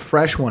that was a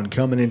fresh one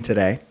coming in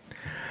today.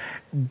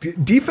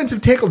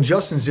 Defensive tackle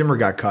Justin Zimmer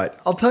got cut.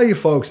 I'll tell you,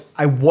 folks,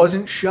 I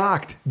wasn't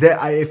shocked.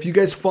 If you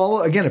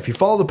follow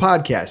the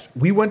podcast,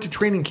 we went to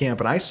training camp,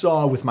 and I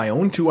saw with my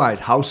own two eyes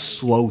how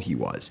slow he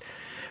was.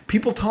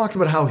 People talked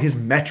about how his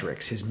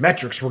metrics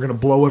were going to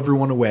blow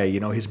everyone away.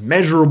 You know, his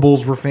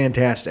measurables were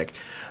fantastic.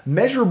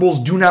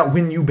 Measurables do not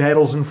win you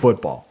battles in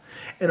football.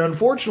 And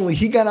unfortunately,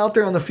 he got out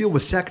there on the field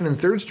with second and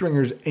third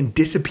stringers and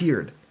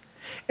disappeared.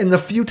 And the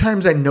few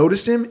times I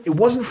noticed him, it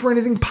wasn't for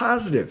anything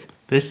positive.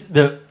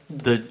 The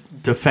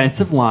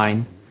defensive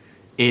line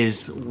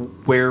is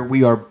where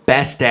we are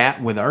best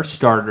at with our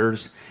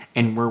starters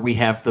and where we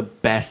have the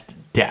best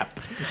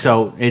depth.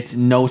 So it's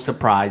no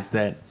surprise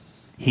that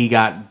he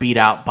got beat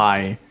out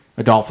by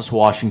Adolphus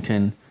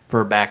Washington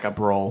for a backup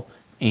role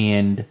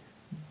and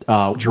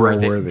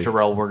Jarrell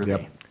Worthy.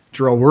 Yep.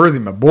 Jarrell Worthy,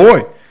 my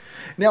boy.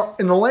 Now,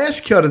 in the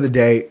last cut of the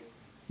day,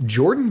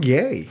 Jordan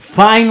Gay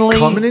finally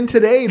coming in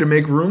today to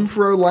make room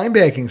for our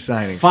linebacking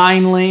signings.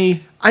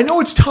 Finally. I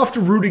know it's tough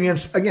to root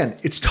against,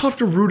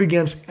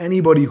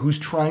 anybody who's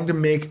trying to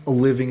make a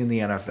living in the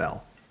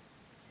NFL.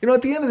 You know,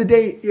 at the end of the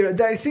day,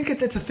 I think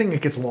that's a thing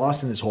that gets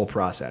lost in this whole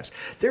process.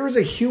 There is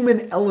a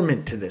human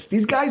element to this.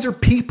 These guys are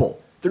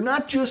people. They're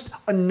not just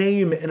a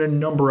name and a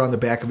number on the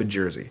back of a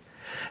jersey.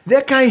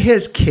 That guy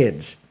has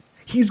kids.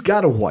 He's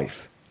got a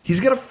wife. He's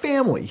got a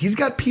family. He's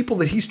got people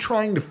that he's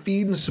trying to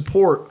feed and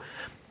support.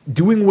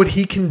 doing what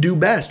he can do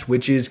best,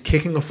 which is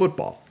kicking a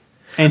football.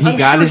 And he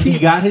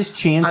got his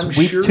chance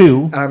week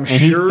 2, and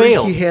he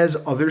failed. He has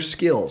other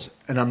skills,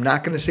 and I'm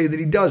not going to say that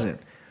he doesn't.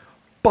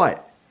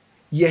 But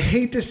you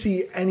hate to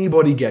see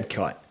anybody get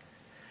cut.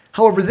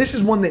 However, this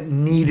is one that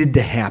needed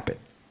to happen.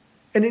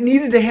 And it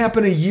needed to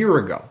happen a year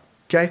ago.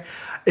 Okay?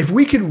 If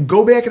we could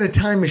go back in a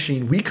time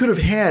machine, we could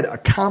have had a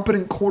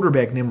competent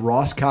quarterback named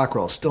Ross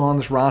Cockrell still on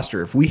this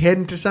roster if we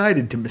hadn't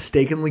decided to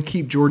mistakenly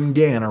keep Jordan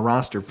Gay on our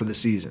roster for the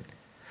season.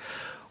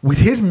 With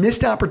his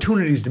missed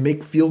opportunities to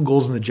make field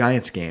goals in the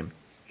Giants game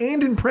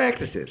and in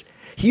practices,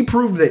 he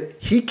proved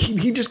that he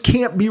just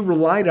can't be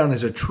relied on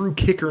as a true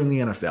kicker in the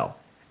NFL.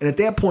 And at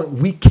that point,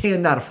 we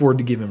cannot afford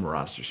to give him a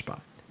roster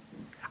spot.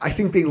 I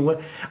think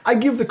I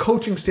give the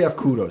coaching staff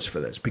kudos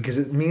for this because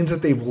it means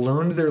that they've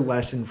learned their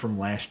lesson from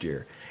last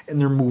year and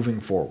they're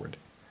moving forward.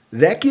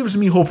 That gives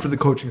me hope for the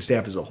coaching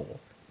staff as a whole.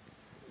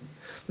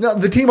 Now,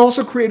 the team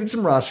also created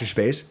some roster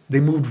space. They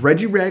moved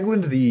Reggie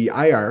Ragland to the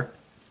IR.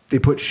 They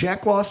put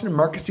Shaq Lawson and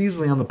Marcus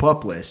Easley on the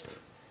PUP list.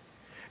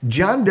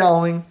 John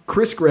Dowling,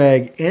 Chris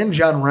Gregg, and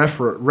John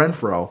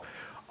Renfro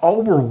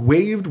all were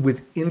waived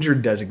with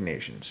injured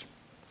designations.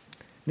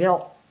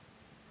 Now,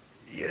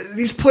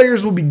 these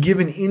players will be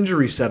given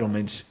injury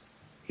settlements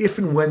if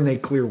and when they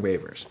clear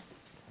waivers.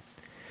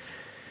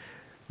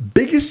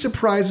 Biggest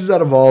surprises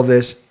out of all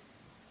this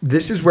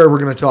is where we're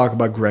going to talk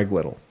about Greg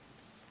Little.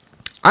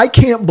 I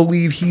can't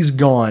believe he's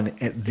gone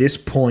at this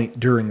point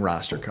during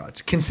roster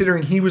cuts,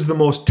 considering he was the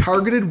most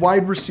targeted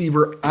wide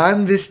receiver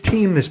on this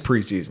team this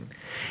preseason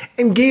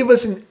and gave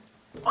us an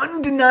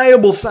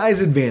undeniable size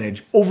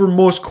advantage over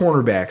most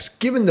cornerbacks,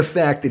 given the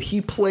fact that he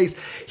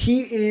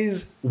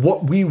is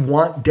what we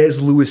want Des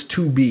Lewis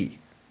to be.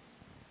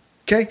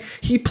 Okay?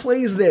 He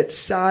plays that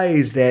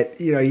size,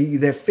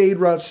 that fade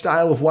route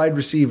style of wide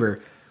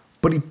receiver,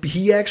 but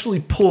he actually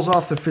pulls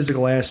off the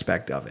physical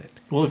aspect of it.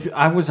 Well,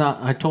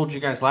 I told you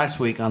guys last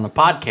week on the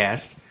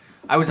podcast,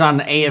 I was on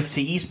the AFC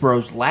East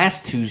Bros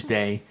last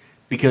Tuesday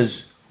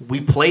because we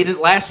played it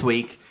last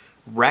week.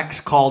 Rex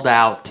called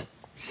out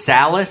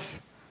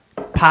Salas,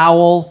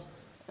 Powell,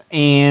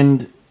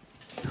 and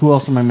who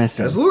else am I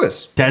missing?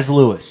 Des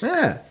Lewis.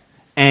 Yeah.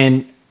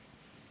 And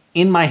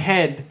in my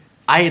head,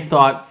 I had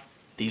thought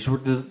these were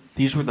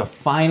the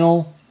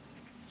final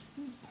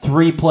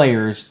 3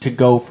 players to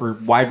go for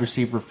wide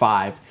receiver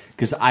 5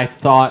 because I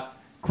thought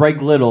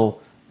Greg Little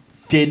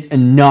did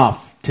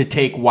enough to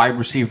take wide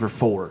receiver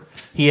 4.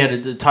 He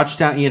had a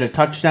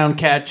touchdown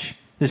catch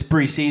this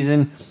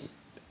preseason,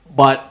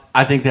 but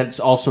I think that's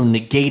also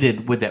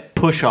negated with that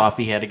push-off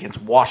he had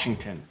against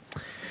Washington.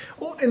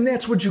 Well, and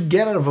that's what you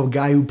get out of a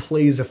guy who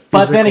plays a physical...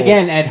 But then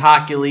again, Ed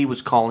Hockley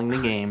was calling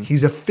the game.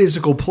 He's a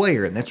physical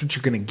player, and that's what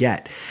you're going to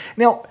get.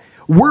 Now,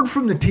 word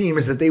from the team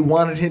is that they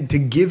wanted him to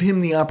give him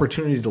the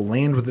opportunity to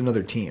land with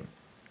another team.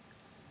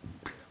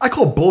 I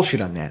call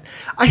bullshit on that.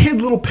 I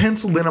had Little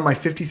penciled in on my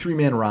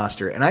 53-man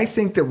roster, and I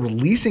think that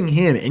releasing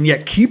him and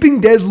yet keeping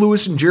Des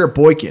Lewis and Jarrett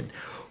Boykin,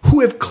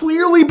 who have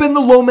clearly been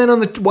the low men on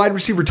the wide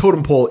receiver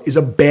totem pole, is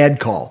a bad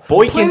call.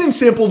 Boykin, plain and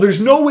simple,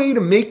 there's no way to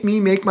make me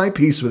make my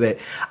peace with it.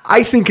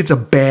 I think it's a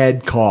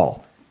bad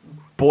call.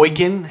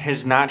 Boykin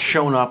has not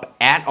shown up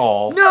at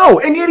all.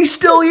 No, and yet he's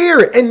still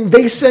here. And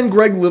they send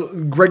Greg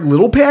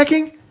Little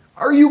packing?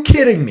 Are you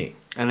kidding me?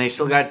 And they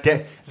still got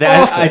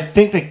I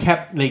think they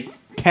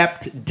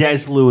kept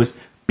Des Lewis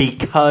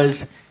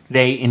because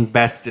they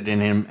invested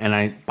in him,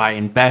 and by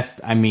invest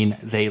I mean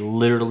they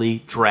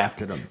literally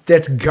drafted him.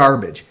 That's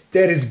garbage.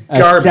 That is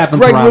garbage.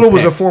 Greg Little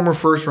was a former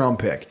first-round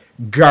pick.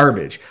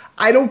 Garbage.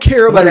 I don't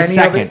care about any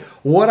of it.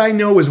 What I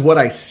know is what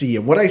I see,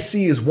 and what I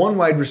see is one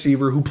wide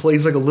receiver who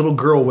plays like a little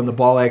girl when the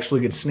ball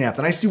actually gets snapped,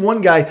 and I see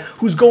one guy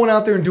who's going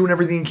out there and doing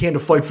everything he can to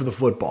fight for the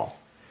football.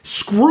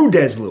 Screw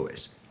Des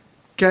Lewis.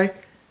 Okay?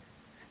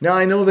 Now,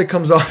 I know that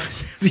comes off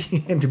as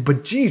heavy-handed,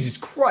 but Jesus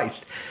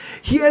Christ,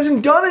 he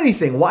hasn't done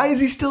anything. Why is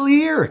he still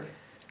here?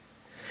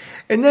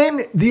 And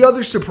then the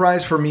other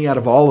surprise for me out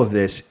of all of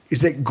this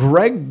is that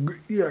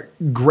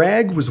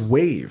Greg was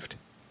waived.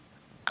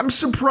 I'm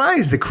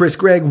surprised that Chris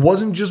Gregg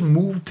wasn't just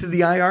moved to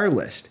the IR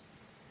list.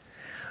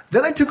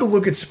 Then I took a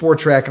look at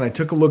SportTrack and I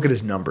took a look at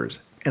his numbers,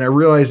 and I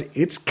realized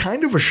it's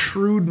kind of a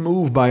shrewd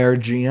move by our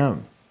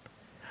GM.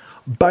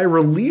 By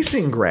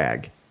releasing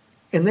Gregg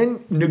and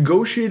then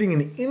negotiating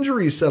an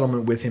injury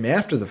settlement with him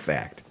after the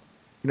fact,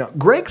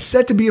 Gregg's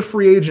set to be a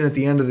free agent at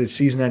the end of the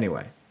season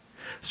anyway.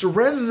 So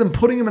rather than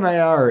putting him in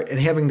IR and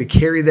having to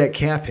carry that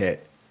cap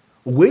hit,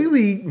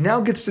 Whaley now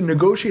gets to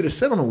negotiate a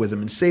settlement with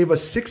him and save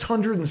us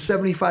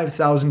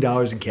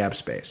 $675,000 in cap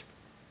space.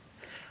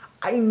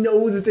 I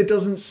know that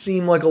doesn't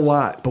seem like a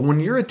lot, but when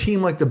you're a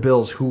team like the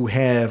Bills who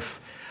have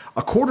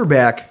a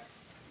quarterback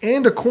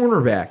and a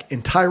cornerback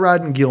in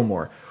Tyrod and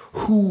Gilmore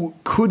who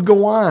could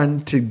go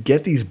on to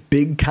get these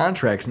big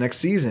contracts next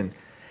season,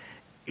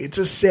 it's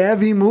a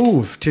savvy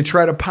move to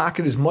try to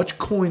pocket as much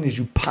coin as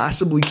you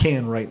possibly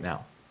can right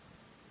now.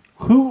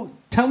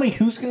 Tell me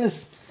who's going to...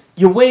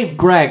 You waive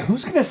Gregg.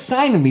 Who's going to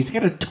sign him? He's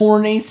got a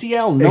torn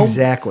ACL.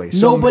 Exactly.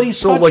 Nobody's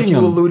touching him. So like you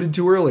alluded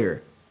to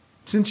earlier,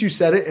 since you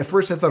said it, at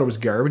first I thought it was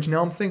garbage.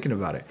 Now I'm thinking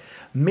about it.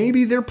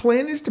 maybe their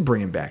plan is to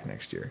bring him back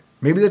next year.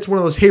 Maybe that's one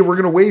of those, hey, we're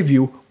going to waive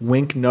you,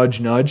 wink, nudge,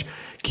 nudge,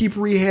 keep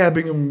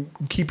rehabbing him,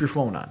 keep your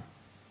phone on.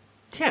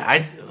 Yeah,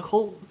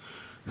 who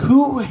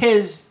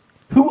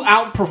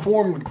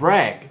outperformed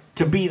Greg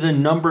to be the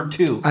number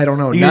 2? I don't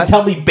know. You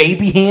tell me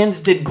Baby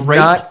Hands did great?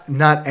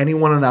 Not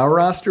anyone on our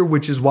roster,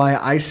 which is why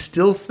I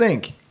still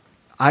think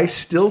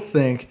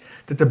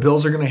that the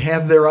Bills are going to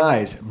have their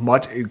eyes,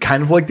 much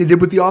kind of like they did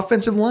with the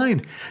offensive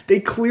line. They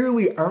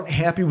clearly aren't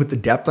happy with the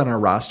depth on our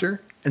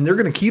roster, and they're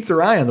going to keep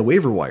their eye on the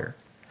waiver wire.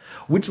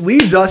 Which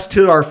leads us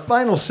to our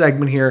final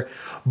segment here,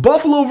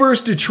 Buffalo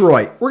versus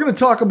Detroit. We're going to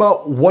talk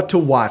about what to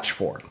watch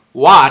for.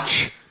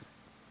 Watch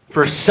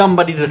for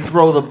somebody to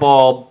throw the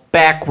ball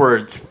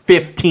backwards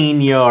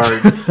 15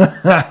 yards.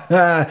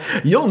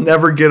 You'll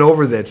never get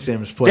over that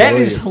Sims play. That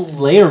is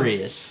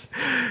hilarious.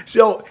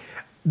 So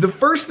the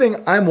first thing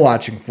I'm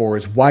watching for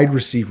is wide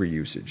receiver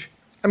usage.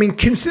 I mean,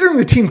 considering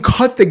the team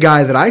cut the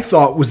guy that I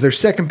thought was their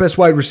second best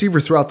wide receiver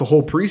throughout the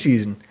whole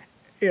preseason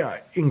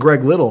in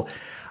Greg Little,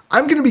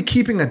 I'm going to be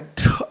keeping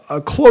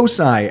a close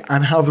eye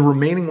on how the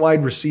remaining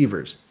wide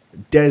receivers,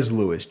 Dez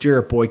Lewis,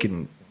 Jarrett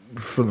Boykin,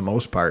 for the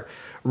most part,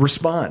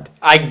 respond.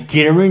 I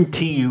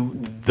guarantee you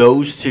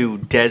those two,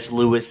 Dez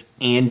Lewis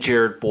and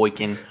Jarrett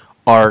Boykin,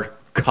 are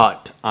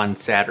cut on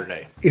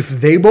Saturday. If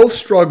they both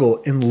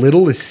struggle and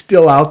Little is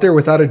still out there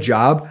without a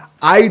job,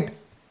 I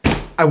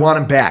want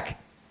him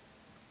back.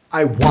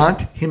 I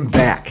want him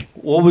back.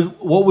 What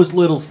was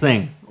Little's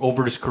thing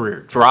over his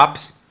career?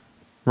 Drops?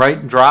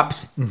 Right?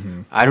 Drops?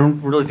 Mm-hmm. I don't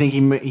really think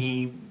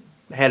he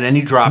had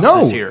any drops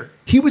this year.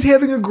 He was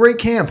having a great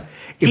camp.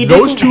 If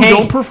those two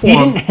don't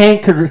perform... He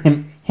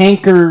didn't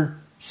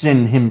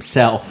Hankerson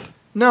himself.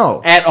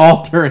 No. At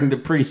all during the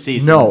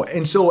preseason. No.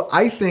 And so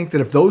I think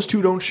that if those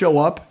two don't show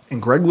up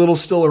and Greg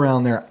Little's still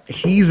around there,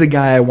 he's a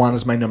guy I want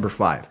as my number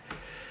 5.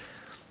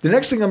 The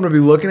next thing I'm going to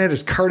be looking at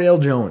is Cardale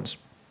Jones.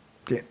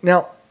 Okay.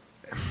 Now,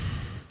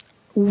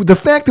 the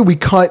fact that we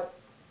cut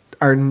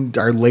our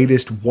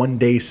latest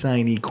one-day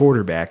signee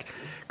quarterback,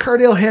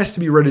 Cardale has to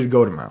be ready to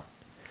go tomorrow.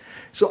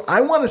 So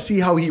I want to see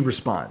how he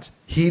responds.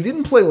 He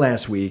didn't play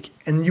last week,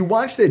 and you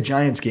watch that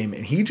Giants game,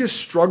 and he just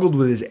struggled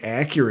with his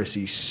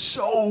accuracy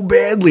so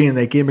badly in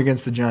that game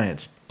against the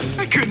Giants.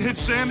 I couldn't hit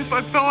Sam if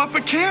I fell off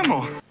a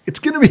camel. It's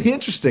going to be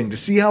interesting to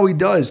see how he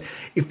does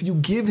if you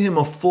give him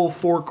a full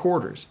 4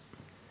 quarters.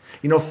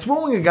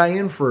 Throwing a guy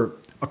in for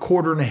a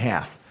quarter and a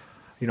half.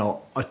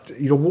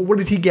 What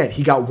did he get?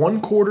 He got 1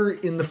 quarter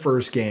in the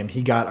first game.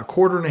 He got a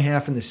quarter and a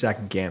half in the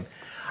second game.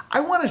 I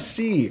want to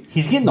see...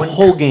 He's getting the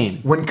whole game.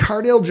 When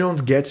Cardale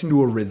Jones gets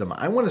into a rhythm,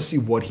 I want to see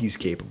what he's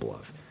capable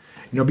of.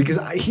 Because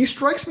he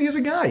strikes me as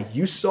a guy.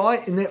 You saw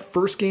it in that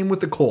first game with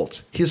the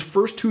Colts. His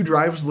first 2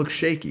 drives looked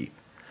shaky.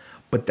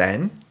 But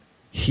then...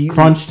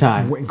 Crunch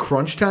time. In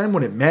crunch time,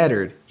 when it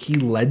mattered, he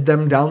led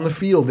them down the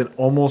field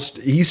and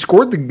he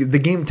scored the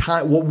game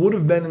tie, what would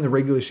have been in the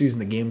regular season,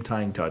 the game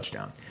tying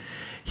touchdown.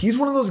 He's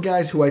one of those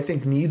guys who I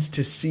think needs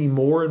to see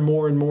more and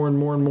more and more and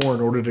more and more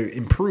in order to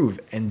improve.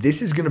 And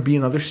this is going to be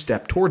another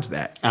step towards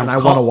that. And I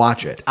want to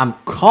watch it. I'm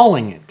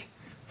calling it.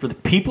 For the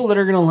people that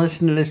are going to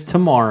listen to this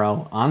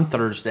tomorrow on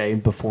Thursday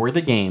before the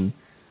game,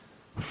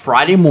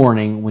 Friday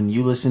morning when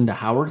you listen to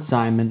Howard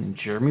Simon and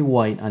Jeremy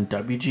White on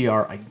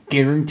WGR, I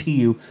guarantee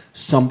you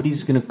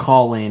somebody's going to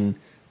call in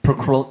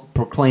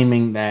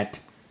proclaiming that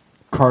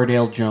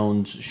Cardale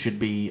Jones should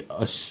be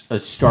a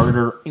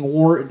starter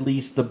or at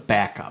least the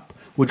backup,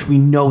 which we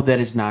know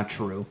that is not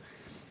true.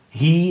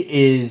 He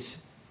is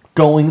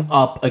going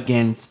up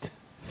against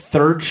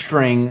third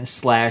string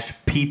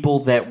 / people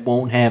that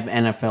won't have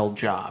NFL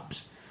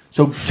jobs.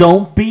 So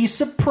don't be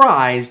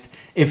surprised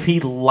if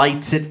he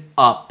lights it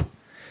up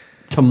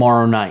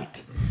tomorrow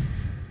night.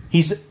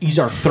 He's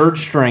our third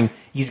string.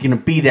 He's going to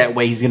be that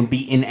way. He's going to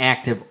be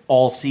inactive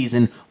all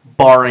season,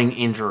 barring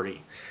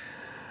injury.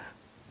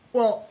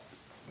 Well,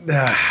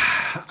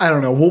 I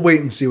don't know. We'll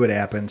wait and see what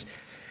happens.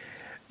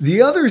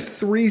 The other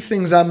 3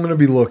 things I'm going to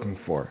be looking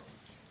for.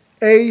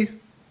 A,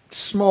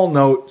 small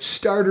note,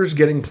 starters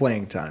getting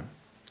playing time.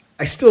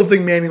 I still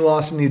think Manny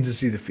Lawson needs to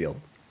see the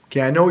field.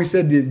 Okay, I know he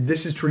said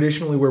this is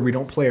traditionally where we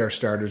don't play our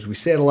starters. We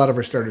sat a lot of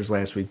our starters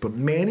last week, but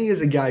Manny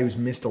is a guy who's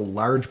missed a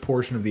large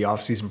portion of the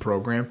offseason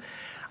program.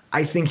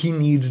 I think he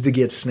needs to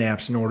get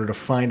snaps in order to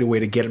find a way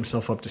to get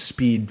himself up to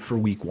speed for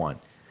week 1.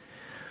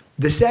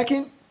 The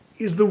second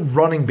is the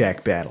running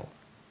back battle.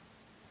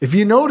 If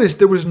you notice,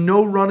 there was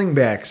no running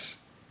backs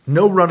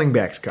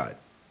cut.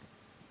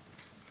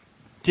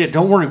 Yeah,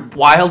 don't worry.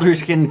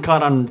 Wilder's getting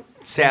cut on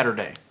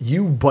Saturday.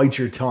 You bite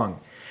your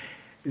tongue.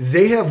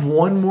 They have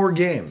 1 more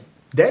game.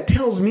 That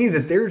tells me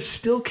that they're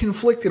still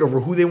conflicted over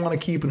who they want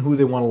to keep and who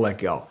they want to let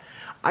go.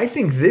 I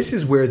think this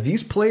is where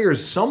these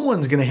players,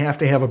 someone's going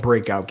to have a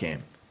breakout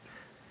game.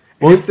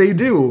 And if they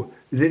do,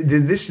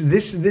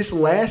 this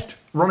last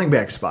running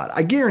back spot,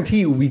 I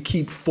guarantee you we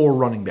keep 4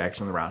 running backs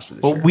on the roster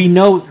this year. We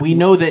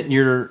know that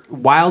your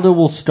Wilder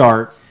will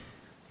start,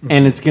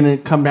 and it's going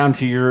to come down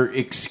to your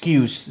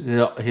excuse,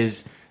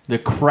 the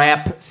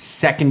crap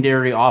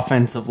secondary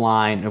offensive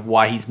line of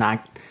why he's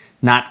not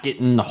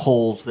getting the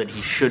holes that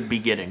he should be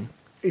getting.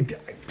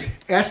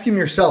 Ask him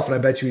yourself, and I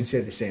bet you he'd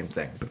say the same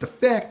thing. But the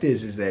fact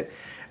is that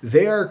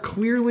they are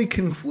clearly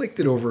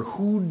conflicted over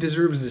who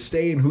deserves to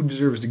stay and who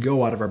deserves to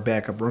go out of our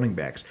backup running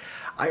backs.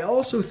 I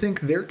also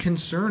think they're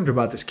concerned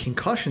about this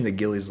concussion that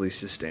Gillislee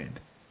sustained.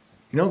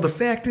 You know, the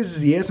fact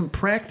is he hasn't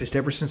practiced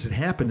ever since it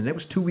happened, and that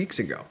was 2 weeks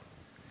ago.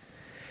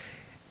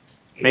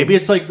 Maybe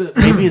it's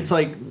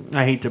like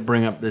I hate to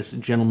bring up this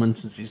gentleman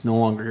since he's no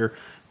longer here.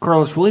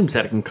 Carlos Williams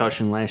had a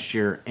concussion last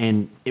year,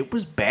 and it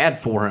was bad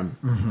for him.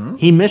 Mm-hmm.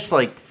 He missed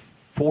like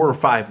 4 or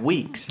 5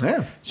 weeks.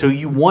 Yeah. So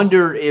you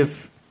wonder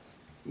if,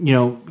 you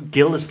know,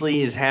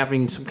 Gillislee is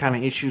having some kind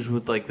of issues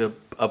with like a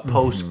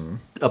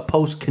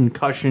post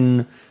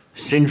concussion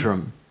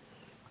syndrome.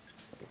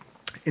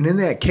 And in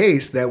that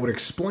case, that would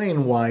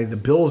explain why the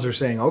Bills are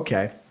saying,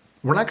 okay,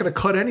 we're not going to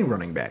cut any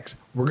running backs.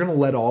 We're going to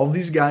let all of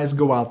these guys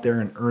go out there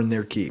and earn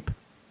their keep.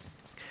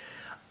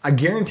 I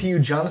guarantee you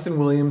Jonathan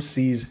Williams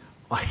sees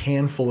a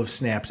handful of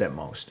snaps at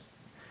most.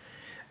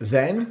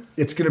 Then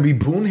it's going to be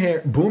Boom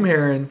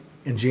Herron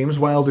and James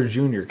Wilder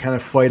Jr. kind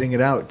of fighting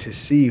it out to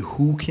see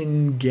who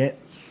can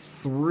get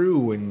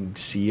through and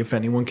see if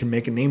anyone can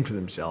make a name for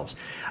themselves.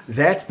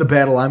 That's the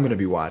battle I'm going to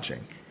be watching.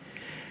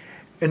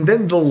 And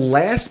then the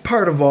last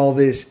part of all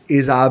this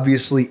is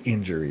obviously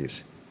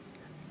injuries.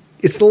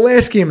 It's the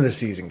last game of the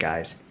season,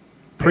 guys.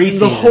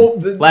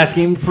 Preseason. Last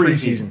game of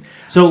preseason.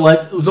 So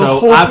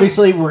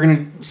obviously we're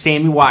going to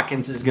Sammy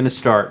Watkins is going to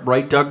start,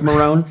 right, Doug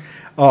Marrone?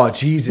 Oh,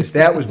 Jesus,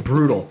 that was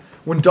brutal.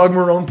 When Doug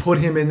Marrone put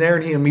him in there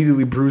and he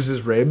immediately bruised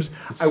his ribs,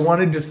 I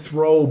wanted to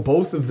throw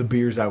both of the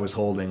beers I was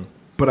holding.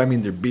 But I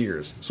mean, they're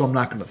beers, so I'm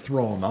not going to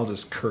throw them. I'll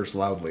just curse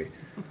loudly.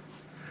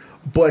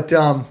 But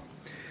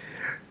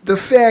the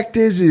fact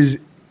is,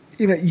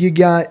 you know, you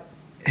got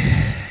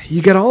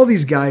all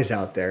these guys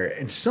out there,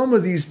 and some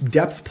of these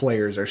depth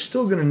players are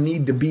still going to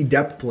need to be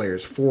depth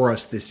players for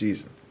us this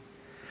season.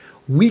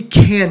 We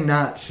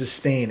cannot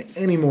sustain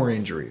any more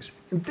injuries.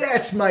 And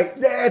that's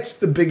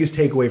the biggest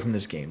takeaway from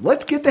this game.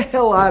 Let's get the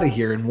hell out of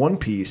here in one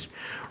piece,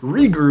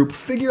 regroup,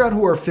 figure out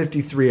who our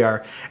 53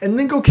 are, and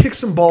then go kick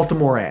some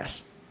Baltimore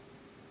ass.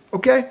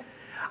 Okay?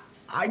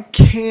 I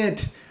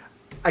can't.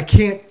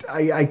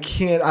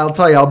 I'll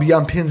tell you, I'll be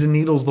on pins and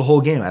needles the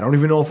whole game. I don't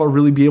even know if I'll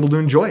really be able to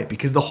enjoy it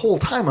because the whole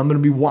time I'm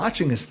going to be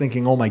watching this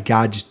thinking, oh my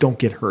God, just don't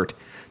get hurt.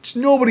 Just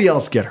nobody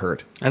else get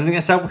hurt. I think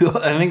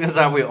that's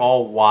how we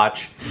all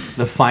watch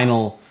the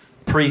final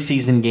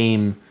preseason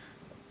game.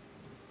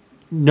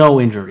 No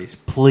injuries,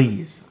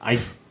 please. I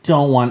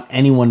don't want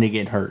anyone to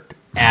get hurt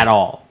at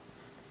all.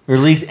 Or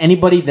at least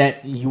anybody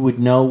that you would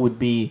know would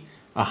be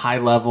a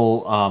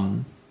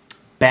high-level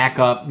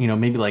backup, you know,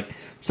 maybe like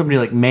somebody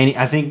like Manny.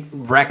 I think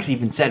Rex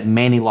even said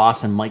Manny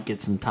Lawson might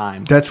get some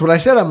time. That's what I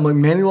said. I'm like,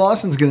 Manny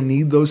Lawson's going to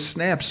need those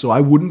snaps, so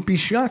I wouldn't be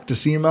shocked to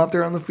see him out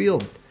there on the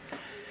field.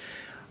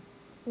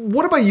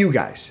 What about you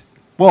guys?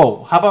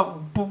 Whoa, how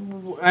about,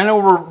 I know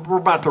we're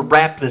about to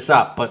wrap this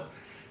up, but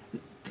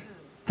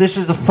this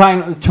is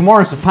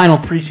tomorrow's the final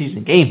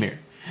preseason game here.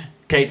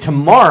 Okay,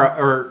 tomorrow,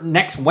 or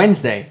next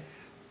Wednesday,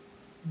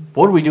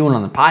 what are we doing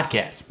on the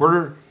podcast?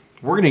 We're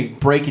going to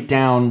break it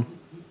down,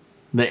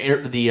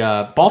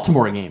 the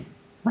Baltimore game,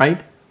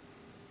 right?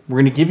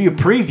 We're going to give you a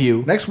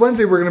preview. Next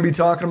Wednesday, we're going to be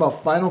talking about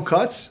final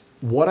cuts,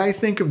 what I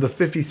think of the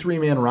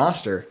 53-man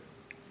roster,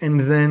 and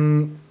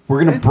then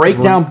we're going to break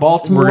down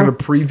Baltimore. We're going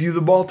to preview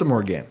the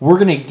Baltimore game. We're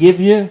going to give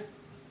you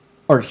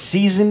our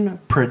season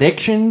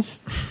predictions,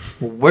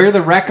 where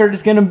the record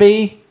is going to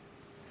be,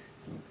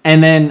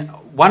 and then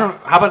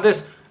how about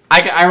this?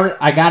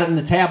 I got it in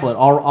the tablet.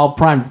 I'll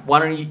prime. Why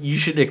don't you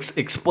should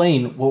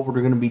explain what we're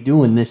going to be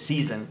doing this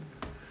season?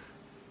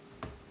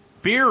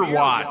 Beer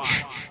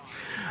Watch.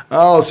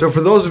 Oh, so for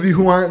those of you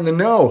who aren't in the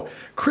know,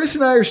 Chris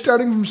and I are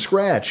starting from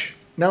scratch.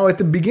 Now, at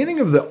the beginning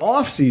of the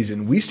off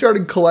season, we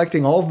started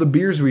collecting all of the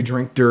beers we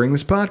drink during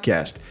this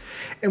podcast.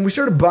 And we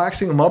started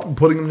boxing them up and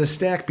putting them in a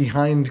stack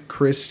behind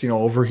Chris,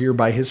 over here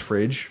by his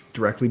fridge,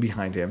 directly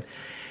behind him.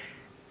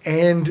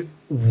 And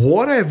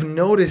what I've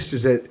noticed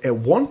is that at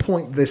one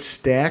point this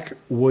stack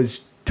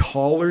was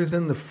taller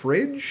than the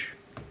fridge.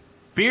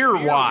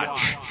 Beer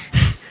Watch.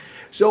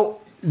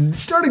 So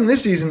starting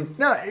this season,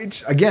 now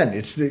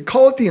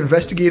call it the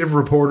investigative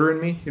reporter in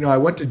me. I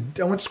went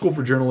to school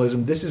for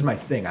journalism. This is my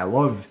thing. I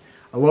love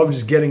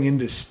just getting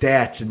into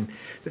stats. And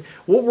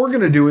what we're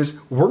going to do is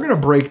we're going to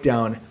break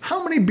down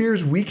how many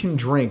beers we can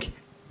drink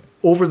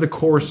over the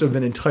course of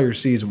an entire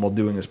season while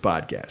doing this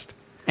podcast.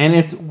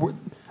 And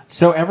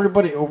so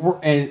everybody,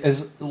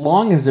 as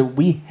long as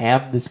we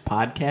have this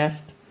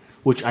podcast,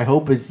 which I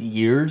hope is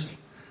years,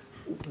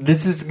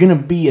 this is going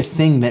to be a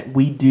thing that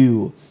we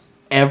do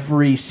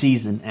every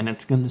season. And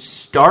it's going to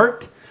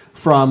start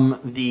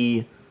from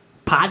the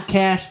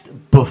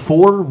podcast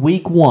before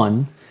week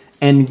 1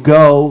 and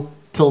go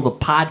till the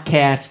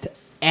podcast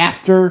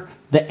after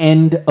the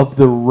end of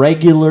the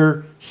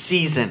regular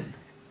season.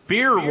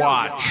 Beer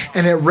Watch.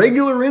 And at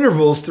regular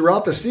intervals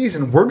throughout the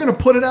season, we're going to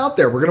put it out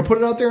there. We're going to put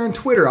it out there on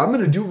Twitter. I'm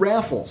going to do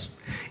raffles.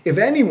 If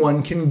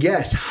anyone can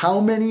guess how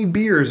many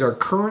beers are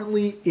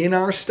currently in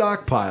our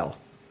stockpile,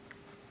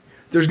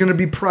 there's going to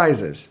be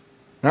prizes.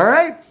 All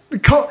right?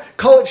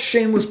 Call it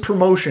shameless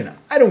promotion.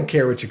 I don't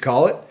care what you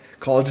call it.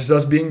 Call it just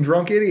us being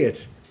drunk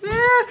idiots.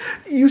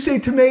 You say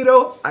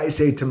tomato, I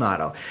say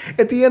tomato.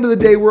 At the end of the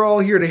day, we're all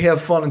here to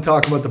have fun and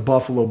talk about the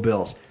Buffalo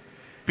Bills.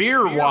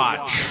 Beer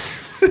Watch.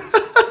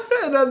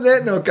 And on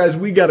that note, guys,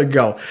 we got to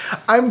go.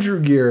 I'm Drew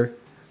Gear.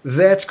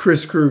 That's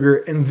Chris Kruger,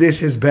 and this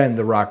has been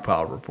the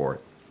Rockpile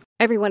Report.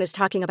 Everyone is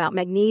talking about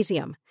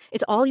magnesium.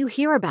 It's all you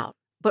hear about.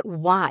 But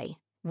why?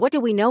 What do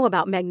we know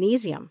about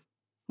magnesium?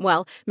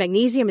 Well,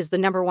 magnesium is the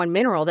number one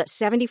mineral that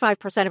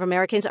 75% of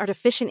Americans are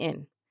deficient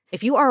in.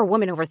 If you are a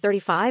woman over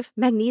 35,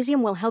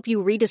 magnesium will help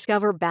you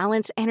rediscover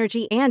balance,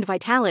 energy, and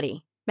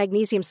vitality.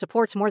 Magnesium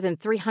supports more than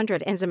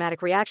 300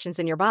 enzymatic reactions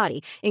in your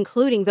body,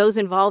 including those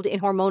involved in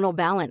hormonal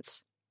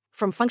balance.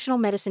 From functional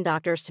medicine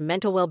doctors to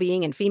mental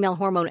well-being and female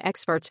hormone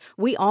experts,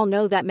 we all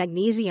know that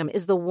magnesium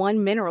is the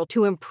one mineral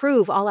to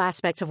improve all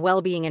aspects of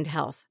well-being and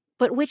health.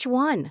 But which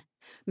one?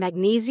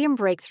 Magnesium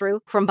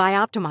Breakthrough from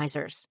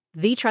Bioptimizers,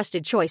 the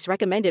trusted choice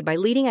recommended by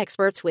leading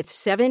experts with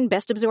 7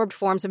 best-absorbed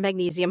forms of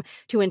magnesium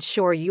to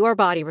ensure your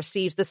body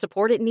receives the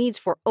support it needs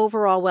for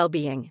overall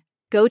well-being.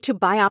 Go to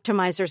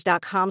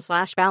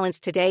bioptimizers.com/balance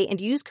today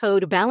and use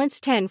code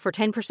BALANCE10 for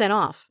 10%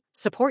 off.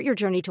 Support your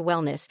journey to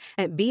wellness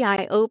at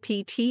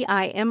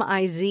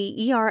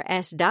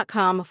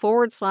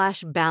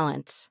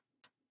bioptimizers.com/balance.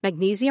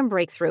 Magnesium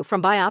Breakthrough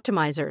from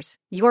Bioptimizers,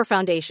 your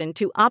foundation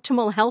to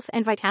optimal health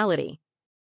and vitality.